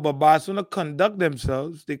 No, but Barcelona conduct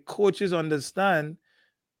themselves. The coaches understand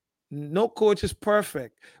no coach is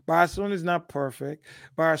perfect. Barcelona is not perfect.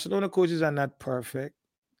 Barcelona coaches are not perfect.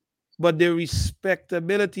 But the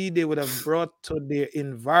respectability they would have brought to their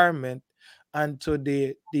environment and to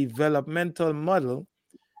the developmental model,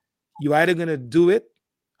 you either gonna do it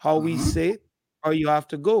how we Mm-hmm. say it, or you have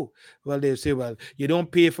to go. Well, they say, well, you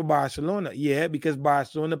don't pay for Barcelona. Yeah, because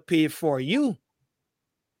Barcelona pay for you.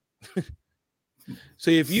 So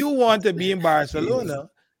if you want to be in Yes, Barcelona,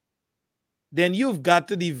 then you've got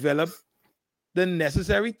to develop the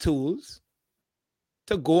necessary tools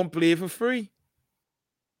to go and play for free.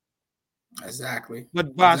 exactly.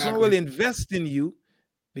 But Barcelona will Exactly. invest in you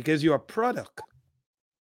because you're a product.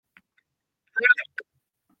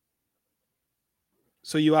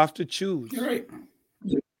 So you have to You're choose. right.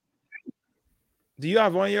 Do you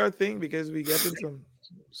have on your thing? Because we getting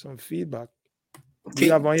some feedback. Do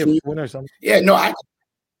you Can, have on your can you, phone or something? yeah, no, I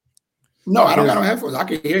don't got Because no headphones. I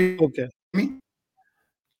can hear me. okay,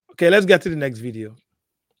 okay, let's get to the next video.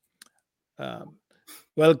 Um,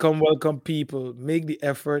 welcome, people. Make the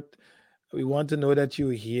effort. We want to know that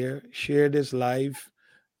you're here. Share this live.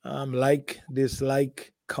 Like,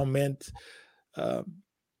 dislike, comment. Um,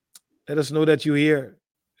 let us know that you're here.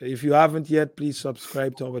 If you haven't yet, please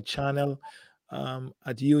subscribe to our channel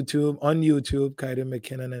at YouTube, on YouTube, Kayode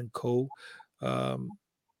Mckinnon and Co. Um,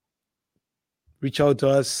 reach out to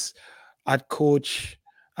us at Coach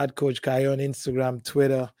Kai on Instagram,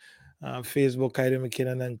 Twitter, Facebook, Kayode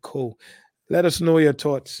McKinnon and Co. Let us know your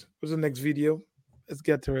thoughts. What's the next video? Let's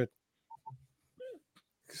get to it.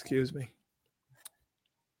 Excuse me.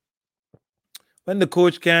 When the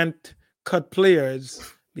coach can't cut players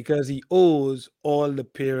because he owes all the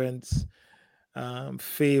parents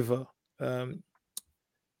favor. Um,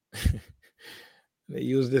 they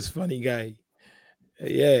use this funny guy.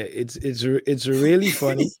 Yeah, it's really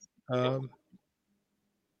funny. Um,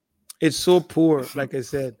 it's so poor. Like I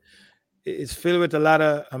said, it's filled with a lot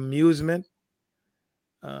of amusement.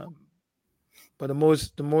 Um, but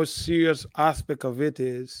the most serious aspect of it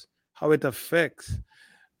is how it affects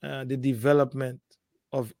the development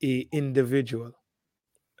of a individual.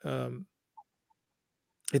 Um,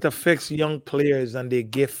 it affects young players and their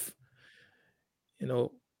gift. You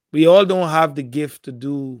know, we all don't have the gift to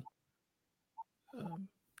do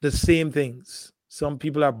the same things. Some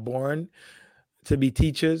people are born to be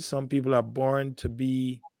teachers, some people are born to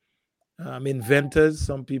be inventors,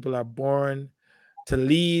 some people are born to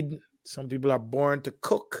lead, some people are born to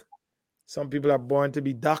cook, some people are born to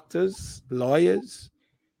be doctors, lawyers.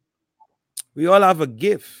 We all have a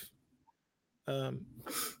gift. Um,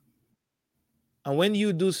 and when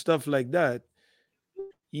you do stuff like that,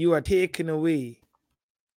 you are taking away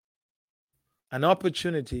an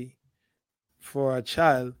opportunity for a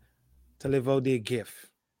child to live out their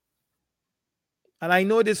gift. And I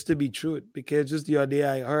know this to be true because just the other day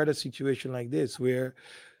I heard a situation like this where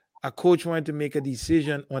a coach wanted to make a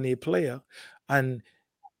decision on a player and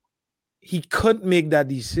he couldn't make that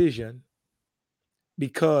decision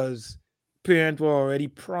because parents were already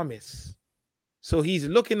promised. So he's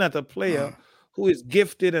looking at a player Mm. who is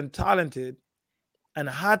gifted and talented and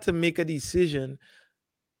had to make a decision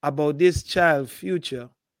about this child's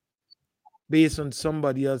future based on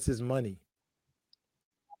somebody else's money.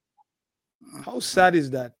 How sad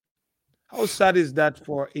is that? How sad is that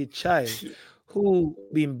for a child who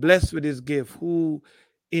been blessed with his gift, who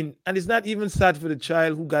in and it's not even sad for the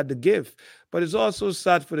child who got the gift, but it's also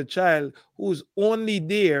sad for the child who's only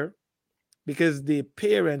there because their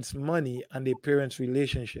parents' money and their parents'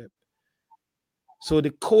 relationship. So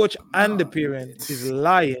the coach and the No, parent is it's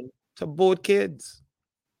lying to both kids.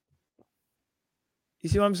 You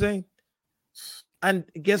see what I'm saying? And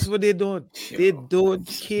guess what they don't? They yo. don't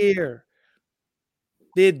care.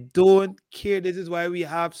 They don't care. This is why we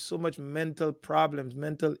have so much mental problems,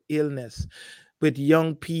 mental illness with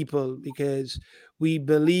young people because we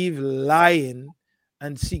believe lying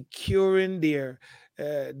and securing their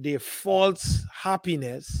false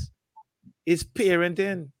happiness is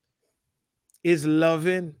parenting, is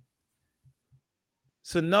loving.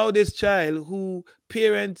 So now this child who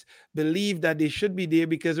parents believe that they should be there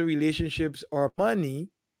because of relationships or money,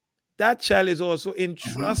 that child is also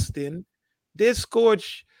Mm-hmm. entrusting this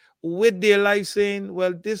coach with their life saying,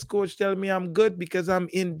 well, this coach tell me I'm good because I'm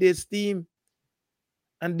in this team.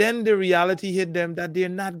 And then the reality hit them that they're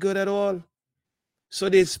not good at all. So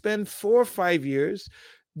they spend 4 or 5 years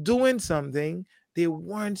doing something they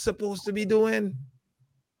weren't supposed to be doing.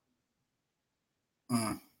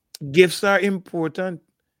 Mm. Gifts are important.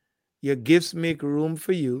 Your gifts make room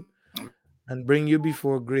for you and bring you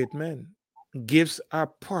before great men. Gifts are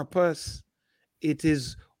purpose. It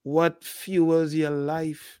is what fuels your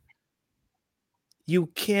life. You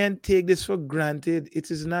can't take this for granted. It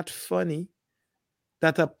is not funny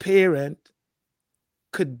that a parent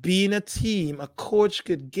could be in a team, a coach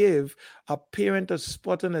could give a parent a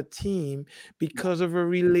spot on a team because of a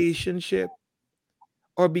relationship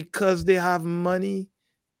or because they have money.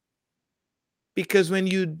 Because when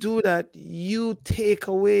you do that, you take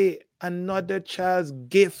away another child's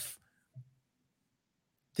gift.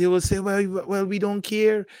 They will say, well, we don't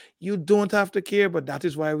care. You don't have to care. But that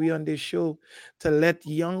is why we're on this show to let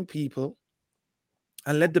young people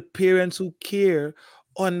and let the parents who care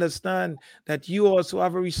understand that you also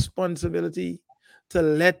have a responsibility to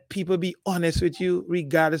let people be honest with you,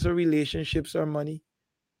 regardless of relationships or money.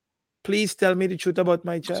 Please tell me the truth about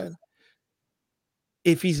my child.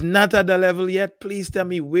 If he's not at the level yet, please tell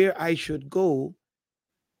me where I should go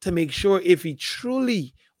to make sure if he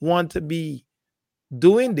truly want to be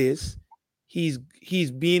doing this, he's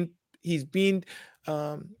being he's being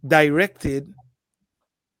directed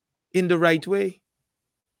in the right way.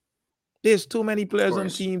 There's too many Of players on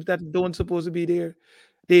course. teams that don't supposed to be there.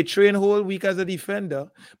 They train whole week as a defender,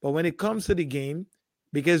 but when it comes to the game,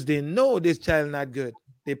 because they know this child not good,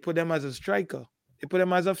 they put them as a striker. They put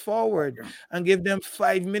them as a forward Yeah. and give them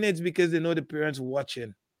 5 minutes because they know the parents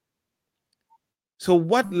watching. So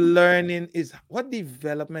what development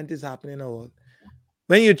is happening all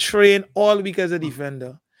when you train all week as a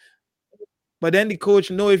defender, but then the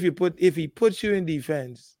coach know if he puts you in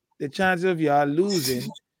defense, the chances of you are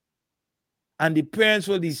losing and the parents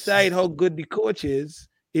will decide how good the coach is.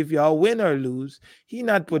 If you are win or lose, he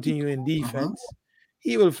not putting you in Mm-hmm. defense.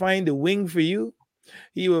 He will find the wing for you.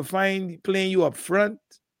 He will find playing you up front.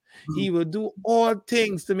 He will do all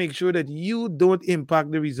things to make sure that you don't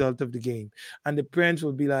impact the result of the game. And the parents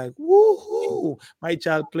will be like, woohoo, my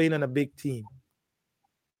child playing on a big team.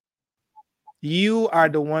 You are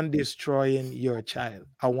the one destroying your child.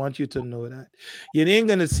 I want you to know that. You ain't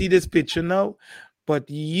gonna see this picture now, but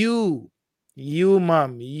you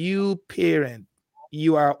mom, you parent,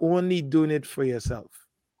 you are only doing it for yourself.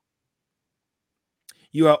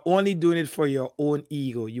 You are only doing it for your own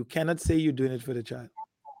ego. You cannot say you're doing it for the child.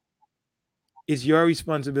 It's your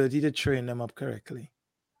responsibility to train them up correctly.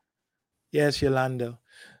 Yes, Yolanda.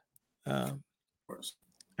 Um, Of course.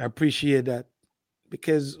 I appreciate that.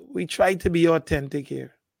 because we try to be authentic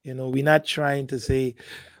here. We're not trying to say,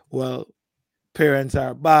 well, parents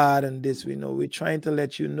are bad and this. We're trying to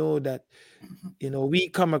let you know that we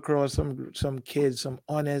come across some kids, some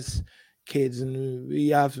honest kids, and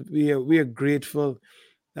we are grateful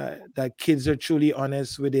that kids are truly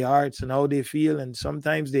honest with their hearts and how they feel, and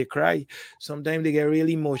sometimes they cry, sometimes they get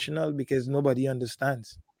really emotional because nobody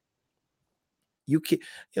understands. You can,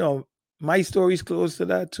 you know, my story is close to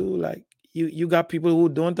that too. Like you got people who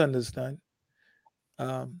don't understand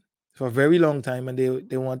um, for a very long time, and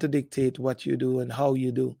they want to dictate what you do and how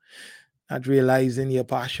you do, not realizing your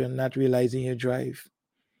passion, not realizing your drive.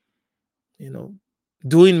 You know,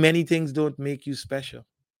 doing many things don't make you special.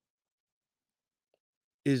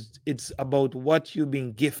 It's about what you've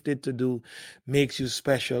been gifted to do makes you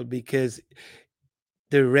special, because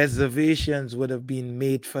the reservations would have been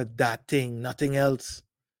made for that thing, nothing else.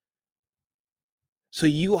 So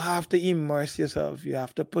you have to immerse yourself. You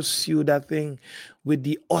have to pursue that thing with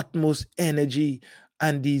the utmost energy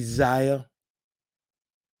and desire,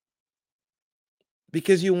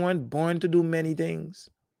 because you weren't born to do many things.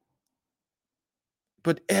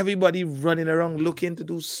 But everybody running around looking to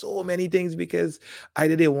do so many things because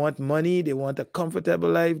either they want money, they want a comfortable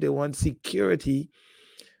life, they want security,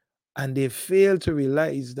 and they fail to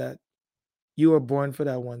realize that you were born for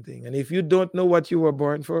that one thing. And if you don't know what you were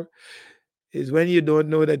born for, is when you don't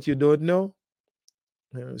know that you don't know.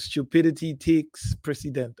 Stupidity takes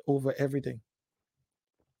precedent over everything.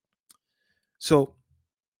 So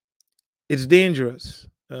it's dangerous.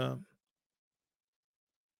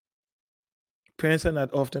 Parents are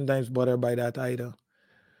not oftentimes bothered by that either,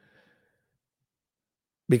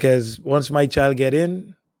 because once my child get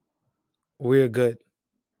in, we're good.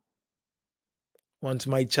 Once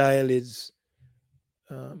my child is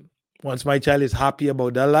um, once my child is happy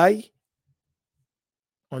about that lie,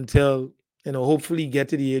 until hopefully get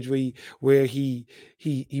to the age where he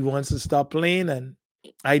wants to stop playing, and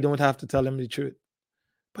I don't have to tell him the truth.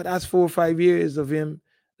 But that's 4 or 5 years of him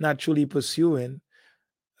not truly pursuing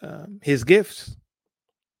his gifts.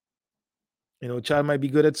 Child might be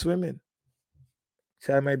good at swimming.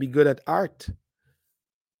 Child might be good at art.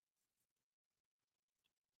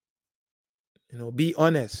 Be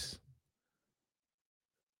honest.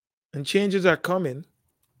 And changes are coming.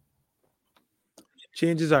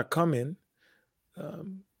 Changes are coming.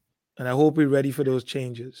 Um, and I hope we're ready for those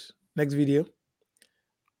changes. Next video.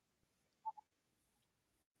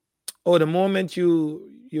 Oh, the moment you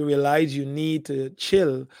realize you need to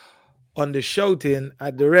chill on the shouting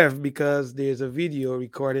at the ref because there's a video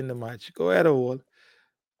recording the match. Go ahead, Owl.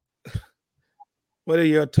 What are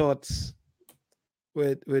your thoughts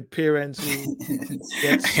with parents who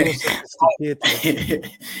get so sophisticated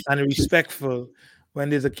and respectful when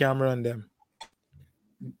there's a camera on them?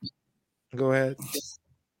 Go ahead.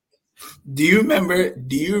 Do you remember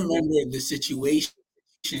the situation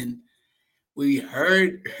we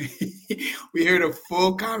heard we heard a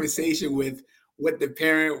full conversation with what the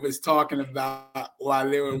parent was talking about while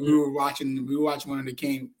we were watching one of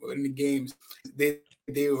the games.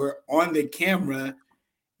 They were on the camera.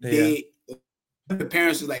 Yeah. The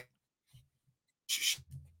parents was like,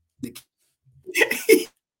 They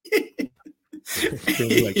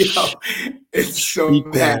were like, shh, it's be so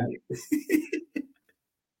bad. quiet.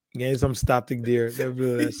 Getting some static there,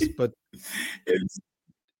 nevertheless. But It's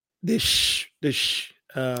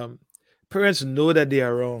parents know that they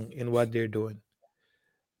are wrong in what they're doing.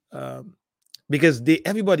 Because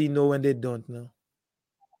everybody know when they don't know.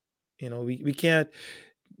 We can't,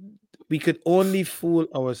 we could only fool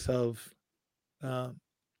ourselves. Um,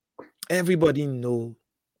 Everybody know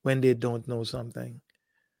when they don't know something.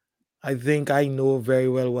 I think I know very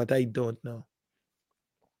well what I don't know.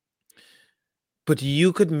 But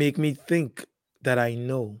you could make me think that I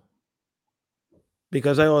know,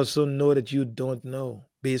 because I also know that you don't know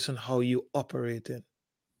based on how you operate it.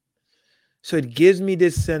 So it gives me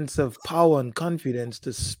this sense of power and confidence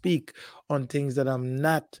to speak on things that I'm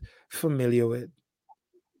not familiar with,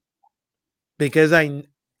 because I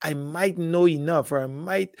might know enough, or I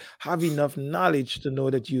might have enough knowledge to know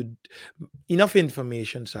that enough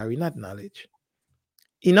information, sorry, not knowledge,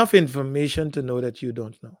 enough information to know that you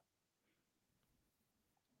don't know.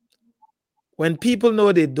 When people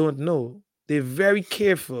know they don't know, they're very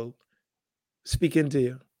careful speaking to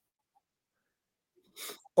you,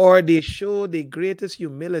 or they show the greatest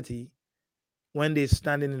humility when they're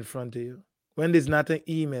standing in front of you, when there's not an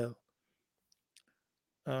email.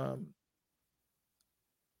 Um,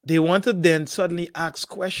 they want to then suddenly ask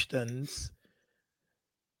questions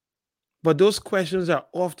But those questions are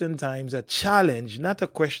oftentimes a challenge, not a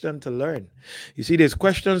question to learn. You see, there's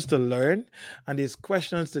questions to learn and there's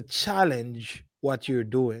questions to challenge what you're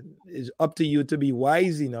doing. It's up to you to be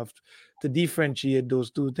wise enough to differentiate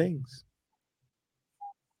those two things.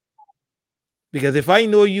 Because if I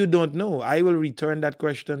know you don't know, I will return that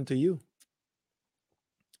question to you.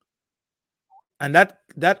 And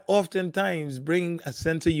that oftentimes bring a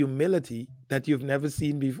sense of humility that you've never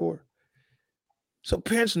seen before. So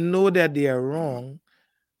parents know that they are wrong,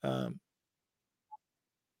 um,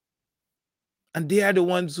 and they are the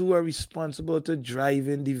ones who are responsible to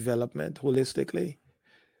driving development holistically.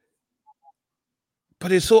 But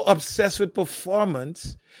they're so obsessed with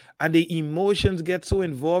performance and the emotions get so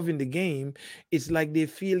involved in the game, it's like they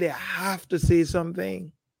feel they have to say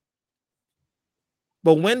something.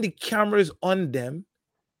 But when the camera is on them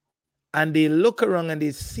and they look around and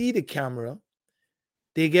they see the camera,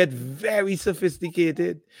 they get very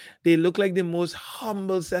sophisticated. They look like the most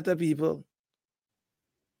humble set of people.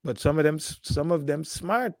 But some of them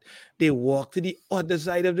smart. They walk to the other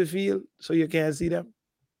side of the field so you can't see them.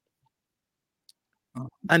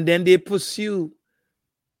 And then they pursue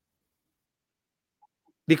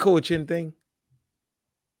the coaching thing.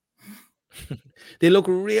 They look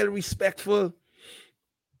real respectful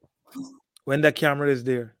when the camera is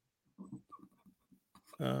there.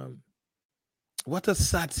 Um, what a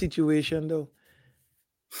sad situation, though,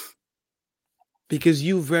 because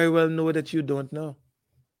you very well know that you don't know.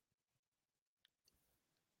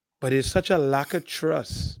 But there's such a lack of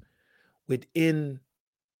trust within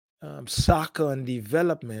soccer and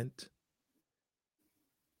development.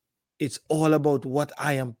 It's all about what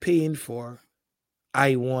I am paying for.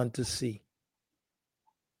 I want to see.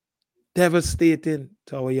 Devastating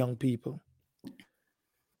to our young people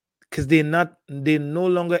because they're no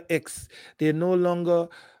longer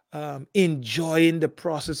enjoying the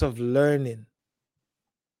process of learning.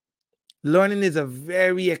 Learning is a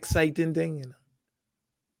very exciting thing.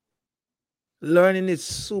 Learning is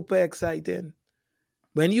super exciting.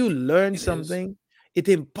 When you learn It is. something, it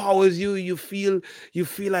empowers you. You feel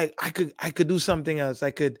like I could do something else.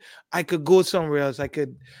 I could go somewhere else. I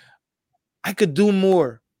could do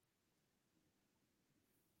more.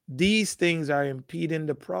 These things are impeding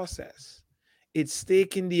the process. It's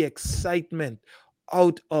taking the excitement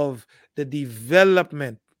out of the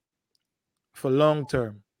development for long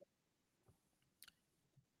term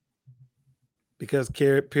because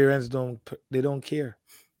parents don't care,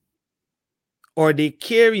 or they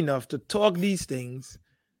care enough to talk these things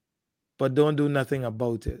but don't do nothing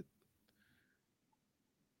about it.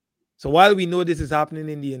 So while we know this is happening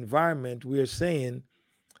in the environment, we are saying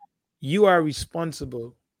you are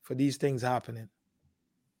responsible for these things happening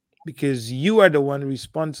because you are the one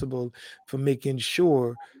responsible for making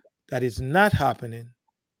sure that it's not happening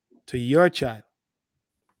to your child,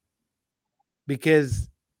 because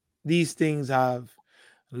these things have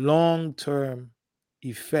long-term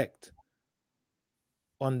effect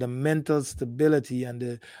on the mental stability and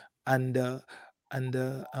the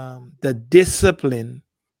the discipline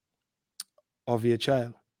of your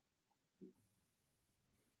child.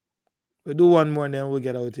 We'll do one more and then we'll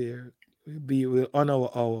get out here. We'll on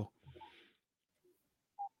our hour.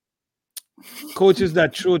 Coaches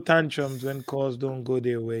that throw tantrums when calls don't go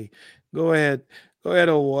their way. Go ahead. Go ahead,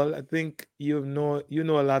 Owal. I think you know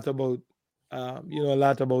a lot about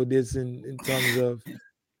this in terms of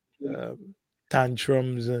um,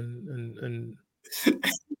 tantrums and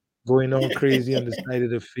going all crazy on the side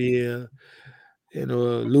of the field,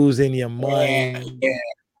 losing your Yeah, mind, yeah.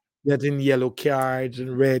 getting yellow cards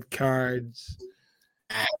and red cards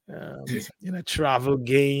Ah, in a travel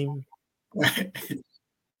game.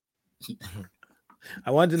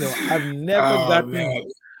 I want to know. oh man.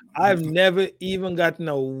 I've never even gotten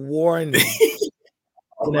a warning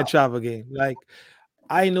Oh in a my. travel game. Like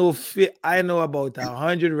I know about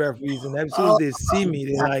 100 referees, and as soon as Oh they see me,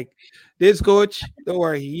 they're like, "This coach, don't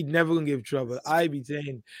worry, he never gonna give trouble." I be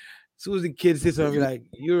saying, as soon as the kid says something, I be like,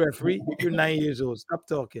 "You referee, you're 9 years old. Stop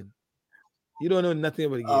talking. You don't know nothing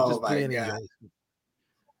about the game. oh Just my play and god. enjoy."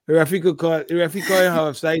 The referee calling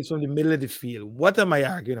her offsides from the middle of the field. What am I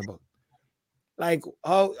arguing about? Like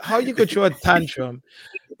how you could throw a tantrum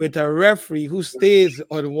with a referee who stays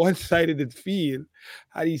on one side of the field,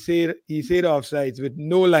 and he said offsides with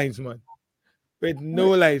no linesman,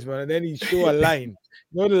 and then he show a line.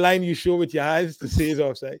 You know the line you show with your hands to say it's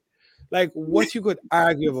offside. Like what you could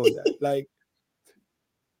argue about that? Like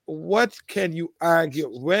what can you argue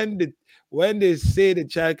when they say the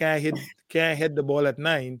child can't hit the ball at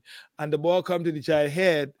 9 and the ball come to the child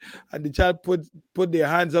head and the child put their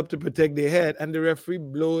hands up to protect their head and the referee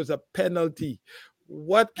blows a penalty.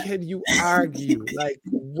 what can you argue? Like,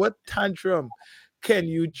 what tantrum can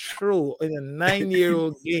you throw in a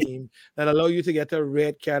 9-year-old game that allow you to get a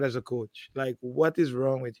red card as a coach? Like, what is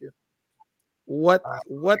wrong with you? What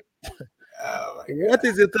what Oh my what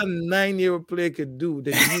is it a 9-year-old player could do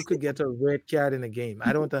that you could get a red card in a game?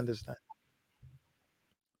 I don't understand.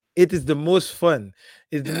 It is the most fun.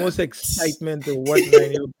 It's the most God. excitement of what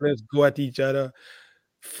 9-year-old players go at each other,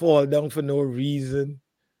 fall down for no reason.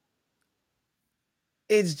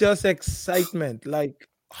 It's just excitement. Like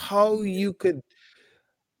how you could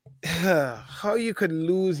how you could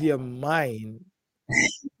lose your mind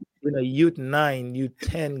in a youth 9, youth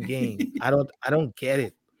 10 game. I don't get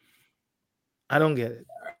it. I don't get it.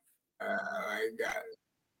 Oh my God.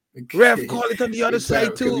 Ref, Okay. call it on the other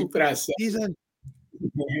side Can we too. put ourselves? He's a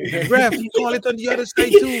ref, You call it on the other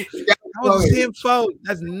side too. gotta That was call the it. same foul.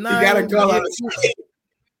 That's You gotta 9 call on game. us.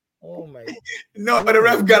 Oh my, No, oh the my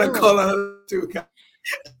ref gotta god. call on us too.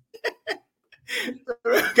 The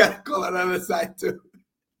ref gotta call on the other side too.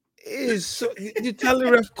 Is so you tell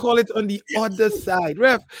the ref call it on the other side.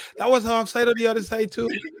 Ref, that was offside on the other side too.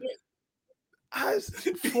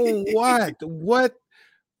 For what? What?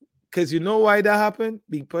 Because you know why that happened?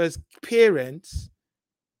 Because parents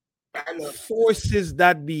I know. forces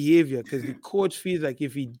that behavior because the coach feels like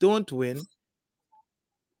if he don't win,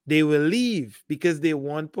 they will leave because they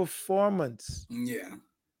want performance. Yeah,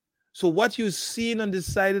 So what you're seeing on the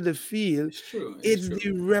side of the field, it's true. It's it's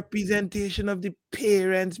true. the representation of the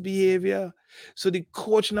parents' behavior. So the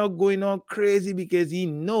coach now going on crazy because he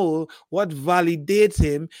know what validates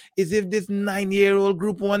him is if this 9-year-old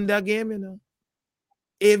group won that game, you know.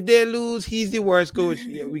 If they lose, he's the worst coach.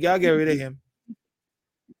 Yeah, we gotta get rid of him.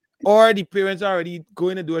 Or the parents are already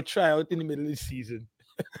going to do a tryout in the middle of the season.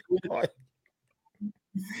 Or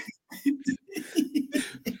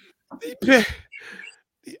the pa-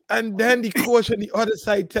 and then the coach on the other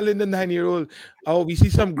side telling the 9-year-old, "Oh, we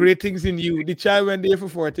see some great things in you." The child went there for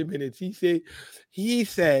 40 minutes. He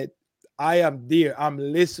said, "I am there. I'm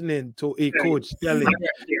listening to a coach telling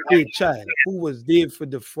a child who was there for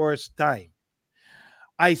the first time,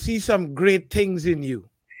 I see some great things in you."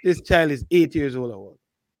 This child is 8 years old or what?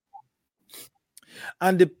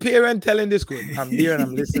 And the parent telling this coach, "I'm there and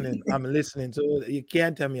I'm listening. I'm listening. So you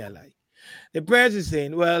can't tell me I lie." The parents is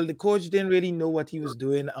saying, well, the coach didn't really know what he was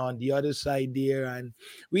doing on the other side there, and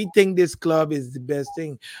we think this club is the best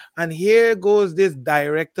thing. And here goes this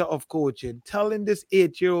director of coaching telling this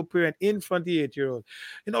 8-year-old parent in front of the 8-year-old,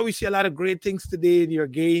 we see a lot of great things today in your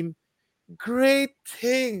game. Great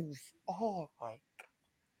things. Oh my.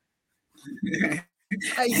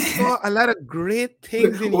 I saw a lot of great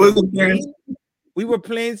things in What your was the parents? game.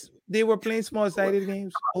 They were playing small-sided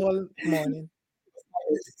games all morning.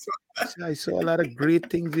 So I saw a lot of great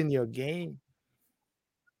things in your game.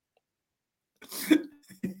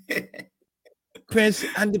 Parents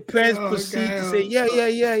and the parents Oh, proceed to okay. say, yeah, yeah,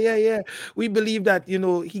 yeah, yeah, yeah. We believe that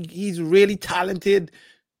he's really talented.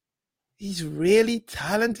 He's really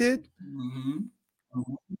talented. Mm-hmm.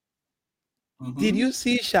 Did Mm-hmm. you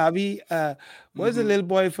see Xavi? What's the Mm-hmm. little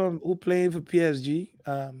boy from who playing for PSG?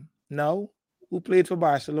 Now who played for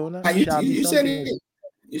Barcelona? Xavi You said something it. is it?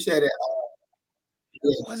 You said it.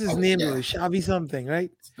 Yeah. What's his Oh, name though? yeah. Xavi something, right?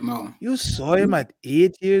 Simone. You saw him at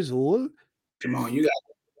 8 years old. Simone, you got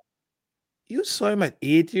You saw him at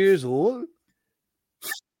 8 years old.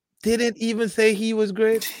 Didn't even say he was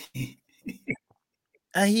great,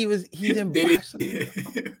 and he's in did Barcelona.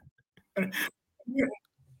 it.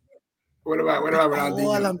 What But about all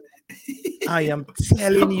Ronaldinho? I am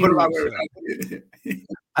telling What about you, sir, Ronaldinho?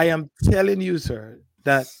 I am telling you, sir,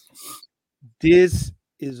 that this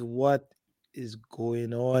is what is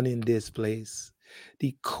going on in this place.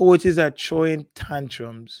 The coaches are throwing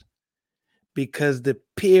tantrums because the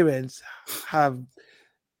parents have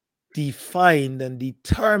defined and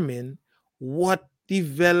determined what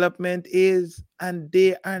development is, and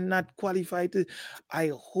they are not qualified to.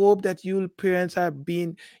 I hope that you parents are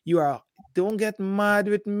being, you are, don't get mad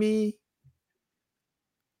with me.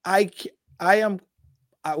 I, c- I am,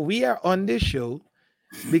 we are on this show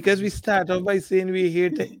because we start off by saying we're here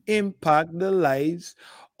to impact the lives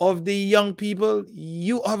of the young people.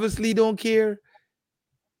 You obviously don't care.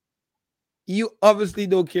 You obviously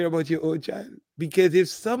don't care about your own child, because if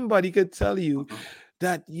somebody could tell you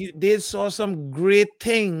that they saw some great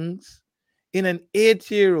things in an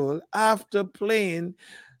 8-year-old after playing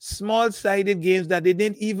small-sided games that they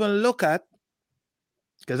didn't even look at,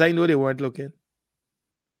 because I know they weren't looking.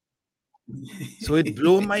 So it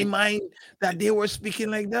blew my mind that they were speaking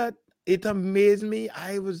like that. It amazed me.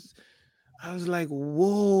 I was like,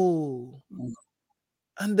 whoa.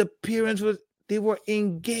 And the parents was They were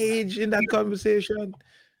engaged in that conversation.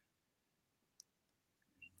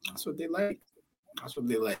 That's what they like. That's what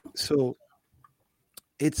they like. So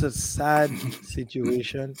it's a sad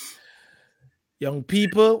situation. Young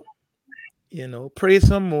people, pray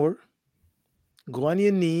some more, go on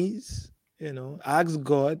your knees, ask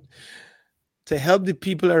God to help the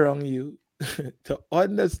people around you to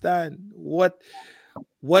understand what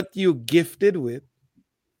you're gifted with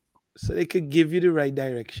so they could give you the right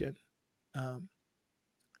direction. Um,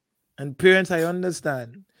 and parents, I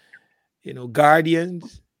understand,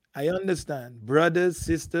 guardians, I understand, brothers,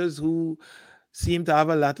 sisters who seem to have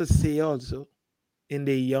a lot to say also in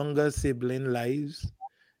their younger sibling lives.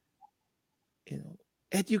 you know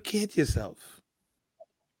Educate yourself,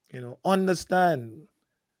 understand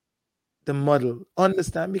the model,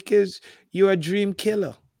 understand, because you're a dream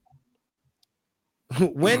killer.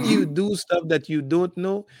 When you Mm-hmm. do stuff that you don't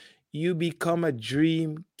know, you become a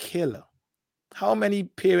dream killer. How many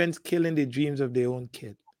parents killing the dreams of their own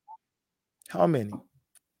kid? How many?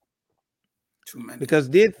 Too many. Because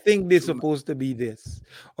they think they're Too many. supposed to be this,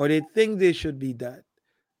 or they think they should be that.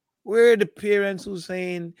 Where are the parents who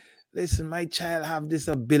saying, listen, my child have this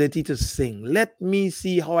ability to sing. Let me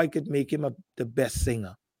see how I could make him the best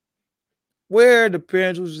singer. Where are the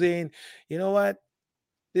parents who saying, you know what?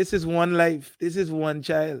 This is one life. This is one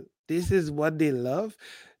child. This is what they love.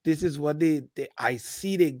 This is what they I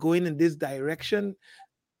see they going in this direction.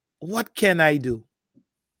 What can I do?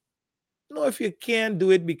 No, if you can't do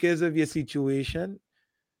it because of your situation,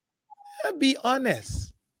 be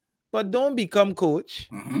honest. But don't become coach.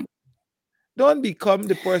 Mm-hmm. Don't become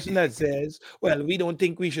the person that says, well, we don't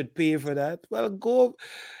think we should pay for that. Well, go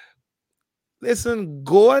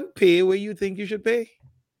and pay where you think you should pay.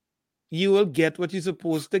 You will get what you're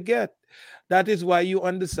supposed to get. That is why you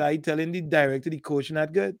on the side telling the director, the coach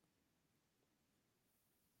not good.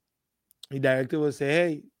 The director will say,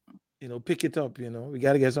 hey, pick it up, we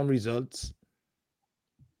got to get some results.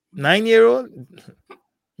 9-year old,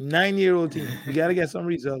 9-year old team, we got to get some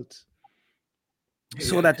results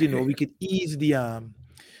so Yeah. that, we could ease the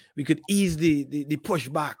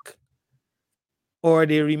pushback, or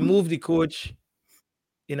they remove the coach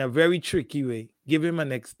in a very tricky way, give him a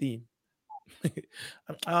next team.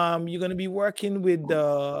 You're going to be working with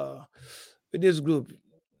this group,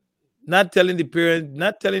 not telling the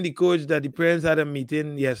coach that the parents had a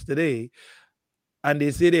meeting yesterday and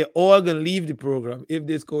they say they're all gonna leave the program if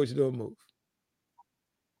this coach don't move.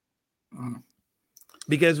 Mm.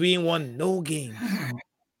 Because we ain't won no games.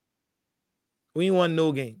 We ain't won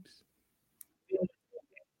no games.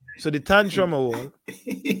 So the tantrum award,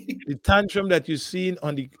 the tantrum that you seen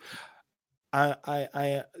on the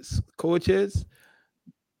coaches,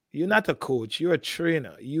 you're not a coach, you're a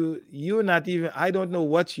trainer. You're not even, I don't know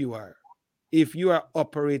what you are if you are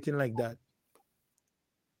operating like that.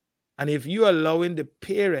 And if you're allowing the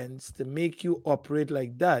parents to make you operate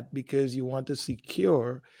like that because you want to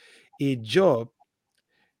secure a job,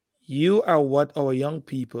 you are what our young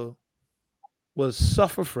people will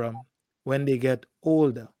suffer from when they get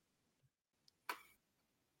older,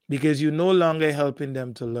 because you're no longer helping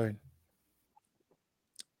them to learn.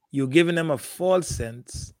 You're giving them a false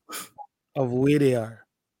sense of where they are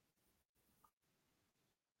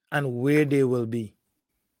and where they will be.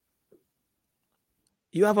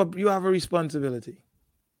 You have a responsibility.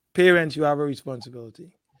 Parents, you have a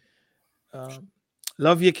responsibility. Um,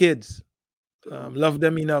 Love your kids. Love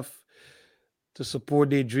them enough to support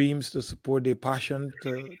their dreams, to support their passion,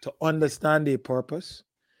 to understand their purpose.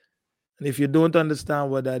 And if you don't understand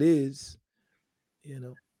what that is, you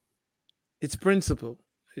know, it's principle.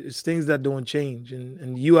 It's things that don't change.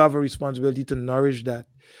 And you have a responsibility to nourish that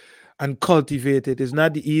and cultivate it. It's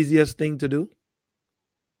not the easiest thing to do.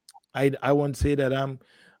 I won't say that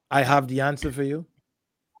I have the answer for you,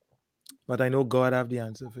 but I know God have the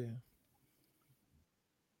answer for you.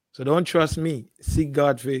 So don't trust me. Seek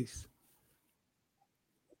God's face.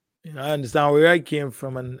 I understand where I came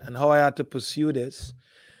from and how I had to pursue this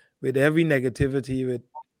with every negativity,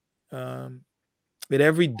 um, with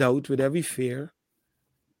every doubt, with every fear.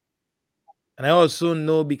 And I also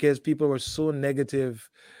know because people were so negative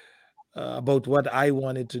about what I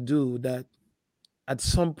wanted to do that at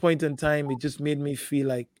some point in time, it just made me feel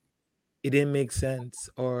like it didn't make sense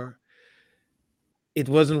or it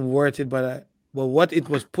wasn't worth it. But what it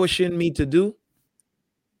was pushing me to do,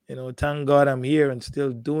 thank God I'm here and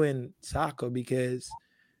still doing soccer, because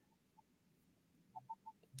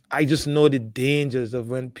I just know the dangers of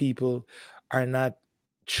when people are not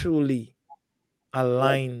truly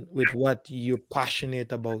aligned with what you're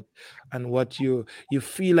passionate about and what you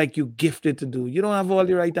feel like you're gifted to do. You don't have all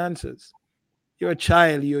the right answers. You're a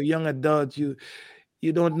child, you're a young adult, you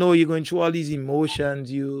don't know you're going through all these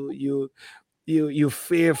emotions, you're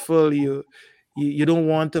fearful, you don't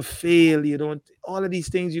want to fail, you don't all of these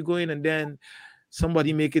things you go in and then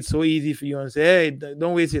somebody make it so easy for you and say, hey,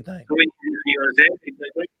 don't waste your time.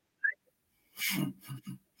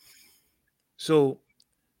 So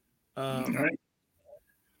All um right.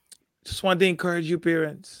 just want to encourage you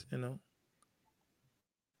parents,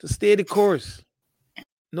 to stay the course.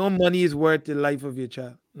 No money is worth the life of your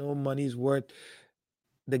child. No money is worth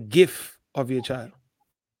the gift of your child.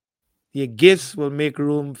 Your gifts will make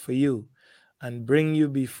room for you and bring you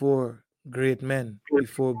before great men,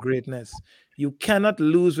 before greatness. You cannot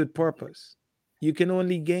lose with purpose. You can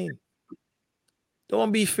only gain.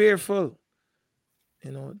 Don't be fearful.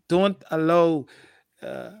 Don't allow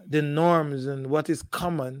the norms and what is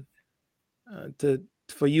common to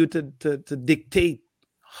for you to dictate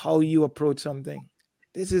how you approach something.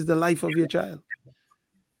 This is the life of your child.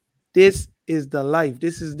 This is the life.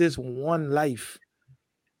 This is this one life.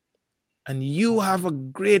 And you have a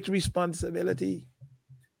great responsibility.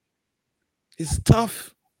 It's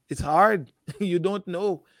tough. It's hard. You don't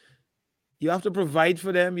know. You have to provide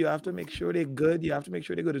for them. You have to make sure they're good. You have to make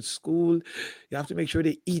sure they go to school. You have to make sure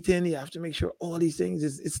they're eating. You have to make sure all these things.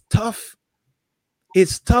 It's tough.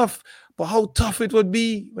 It's tough. But how tough it would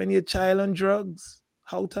be when your child on drugs.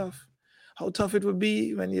 How tough. How tough it would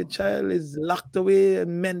be when your child is locked away in a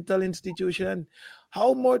mental institution.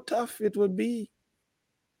 How more tough it would be.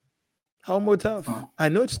 How more tough? I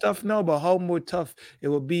know it's tough now, but how more tough it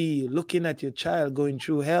will be looking at your child going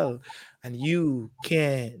through hell and you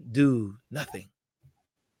can't do nothing.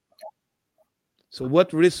 So,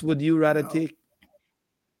 what risk would you rather take?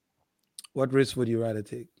 What risk would you rather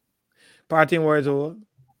take? Parting words over.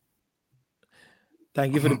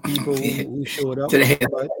 Thank you for the people who showed up. Today,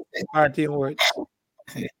 But parting words.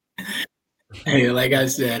 hey, like I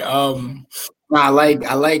said, no, I like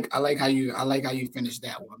how you finished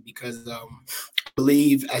that one because I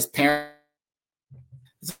believe as parents,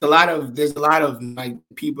 there's a lot of like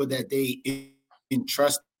people that they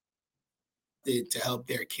entrusted to help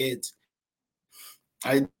their kids.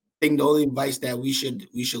 I think the only advice that we should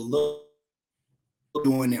look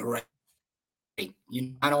doing it right.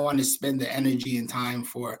 I don't want to spend the energy and time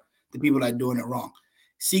for the people that are doing it wrong.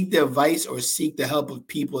 Seek the advice or seek the help of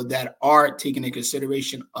people that are taking into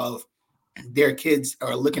consideration of their kids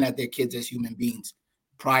or looking at their kids as human beings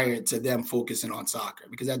prior to them focusing on soccer.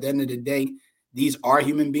 Because at the end of the day, these are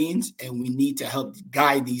human beings and we need to help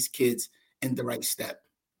guide these kids in the right step.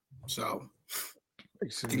 So I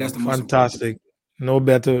think that's the most important. Fantastic. No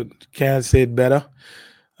better. Can't say it better.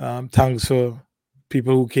 Thanks for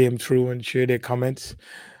people who came through and shared their comments.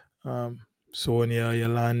 Um, Sonia,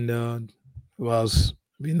 Yolanda, who else?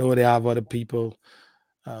 We know they have other people.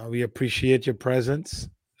 We appreciate your presence.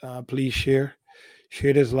 Please share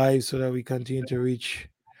this live so that we continue to reach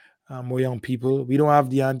more young people. We don't have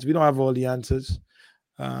the answer. We don't have all the answers.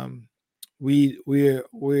 Um, we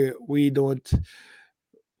don't.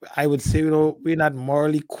 I would say we're not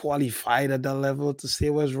morally qualified at that level to say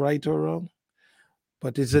what's right or wrong,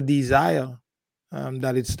 but it's a desire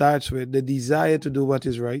that it starts with the desire to do what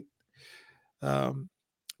is right, um,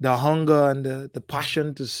 the hunger and the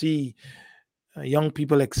passion to see young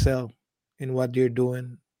people excel in what they're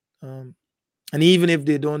doing. Um, and even if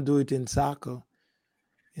they don't do it in soccer,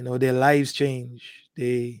 their lives change.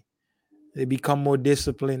 They become more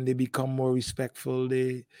disciplined. They become more respectful.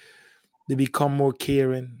 They become more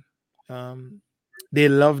caring. Um, they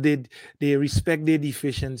love it. They respect their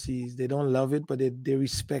deficiencies. They don't love it, but they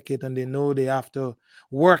respect it, and they know they have to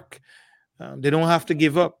work. They don't have to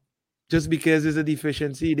give up just because it's a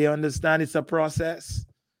deficiency. They understand it's a process.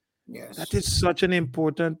 That Yes. is such an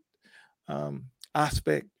important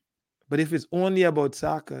aspect. But if it's only about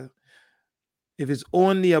soccer, if it's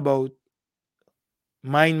only about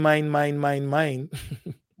mine,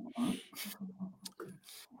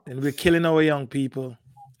 then we're killing our young people.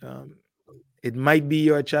 Um, it might be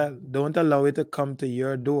your child. Don't allow it to come to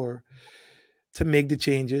your door to make the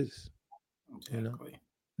changes. You know, Exactly.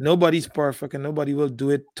 nobody's perfect and nobody will do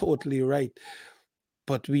it totally right.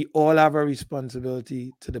 But we all have a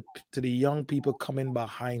responsibility to the young people coming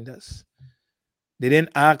behind us. They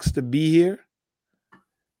didn't ask to be here,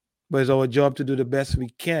 but it's our job to do the best we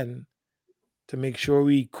can to make sure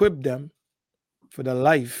we equip them for the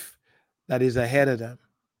life that is ahead of them.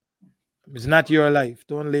 It's not your life.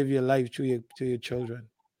 Don't live your life to your children.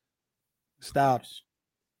 Of Stop. course.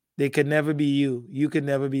 They can never be you. You can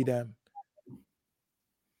never be them.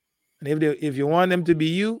 And if you want them to be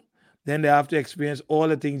you, then they have to experience all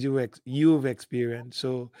the things you've experienced.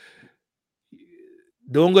 So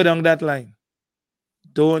don't go down that line.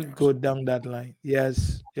 Don't go down that line.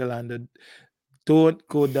 Yes, Yolanda. Don't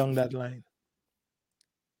go down that line.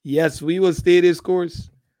 Yes, we will stay this course.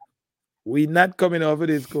 We're not coming off of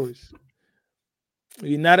this course.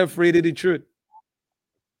 We're not afraid of the truth.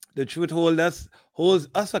 The truth holds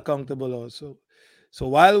us accountable also. So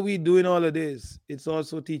while we doing all of this, it's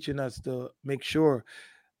also teaching us to make sure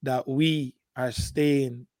that we are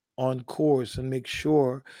staying on course and make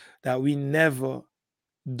sure that we never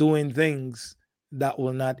doing things that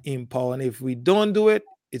will not empower. And if we don't do it,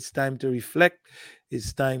 it's time to reflect.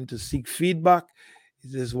 It's time to seek feedback.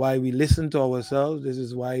 This is why we listen to ourselves. This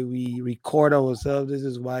is why we record ourselves. This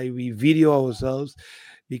is why we video ourselves,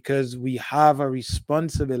 because we have a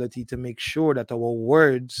responsibility to make sure that our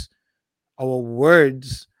words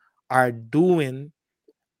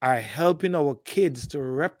are helping our kids to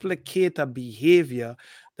replicate a behavior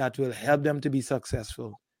that will help them to be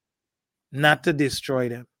successful, not to destroy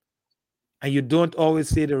them. And you don't always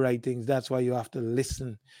say the right things. That's why you have to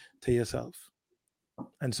listen to yourself.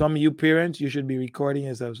 And some of you parents, you should be recording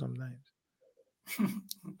yourself sometimes.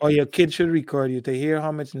 Or your kid should record you to hear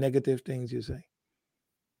how much negative things you say.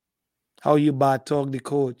 How you bad talk the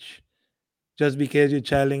coach just because your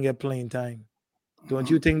child didn't get playing time. Don't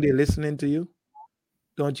you think they're listening to you?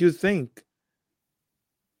 Don't you think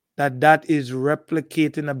that is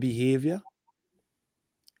replicating a behavior?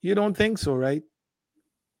 You don't think so, right?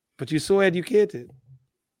 But you're so educated.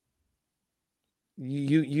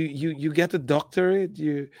 You get a doctorate.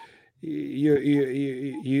 You're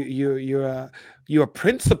a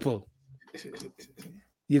principal.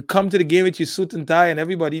 You come to the game with your suit and tie, and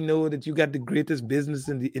everybody know that you got the greatest business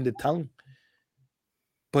in the town.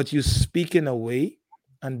 But you speak in a way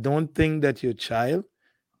and don't think that your child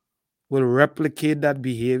will replicate that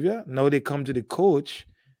behavior. Now they come to the coach.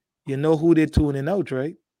 You know who they're tuning out,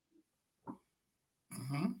 right?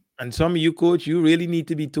 Mm-hmm. And some of you, coach, you really need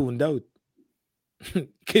to be tuned out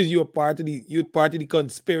because you're part of the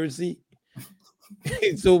conspiracy.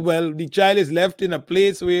 So well, the child is left in a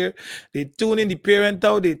place where they tune in the parent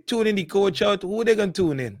out, they tune in the coach out. Who they gonna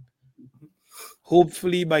tune in?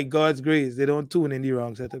 Hopefully, by God's grace, they don't tune in the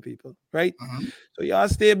wrong set of people, right? Mm-hmm. So y'all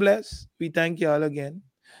stay blessed. We thank y'all again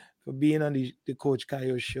for being on the Coach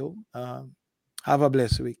Kayode show. Have a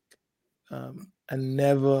blessed week. And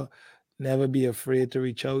never be afraid to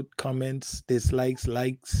reach out, comments, dislikes,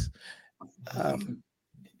 likes.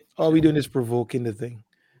 All we doing is provoking the thing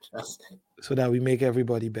so that we make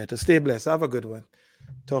everybody better. Stay blessed. Have a good one.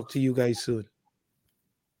 Talk to you guys soon.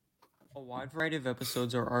 A wide variety of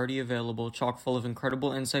episodes are already available, chock full of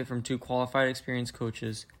incredible insight from two qualified, experienced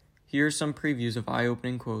coaches. Here are some previews of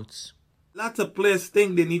eye-opening quotes. Lots of players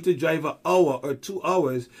think they need to drive an hour or 2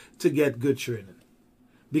 hours to get good training.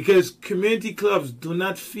 Because community clubs do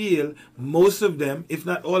not feel, most of them, if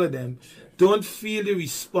not all of them, don't feel the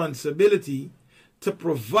responsibility to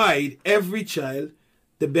provide every child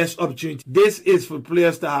the best opportunity. This is for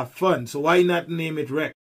players to have fun, so why not name it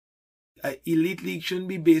rec? An elite league shouldn't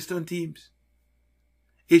be based on teams.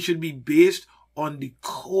 It should be based on the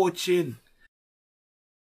coaching.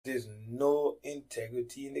 There's no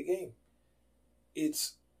integrity in the game.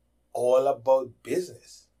 It's all about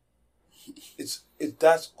business.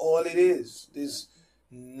 That's all it is. There's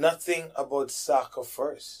nothing about soccer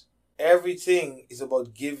first. Everything is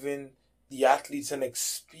about giving the athletes an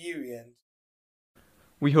experience.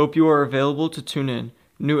 We hope you are available to tune in.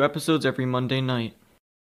 New episodes every Monday night.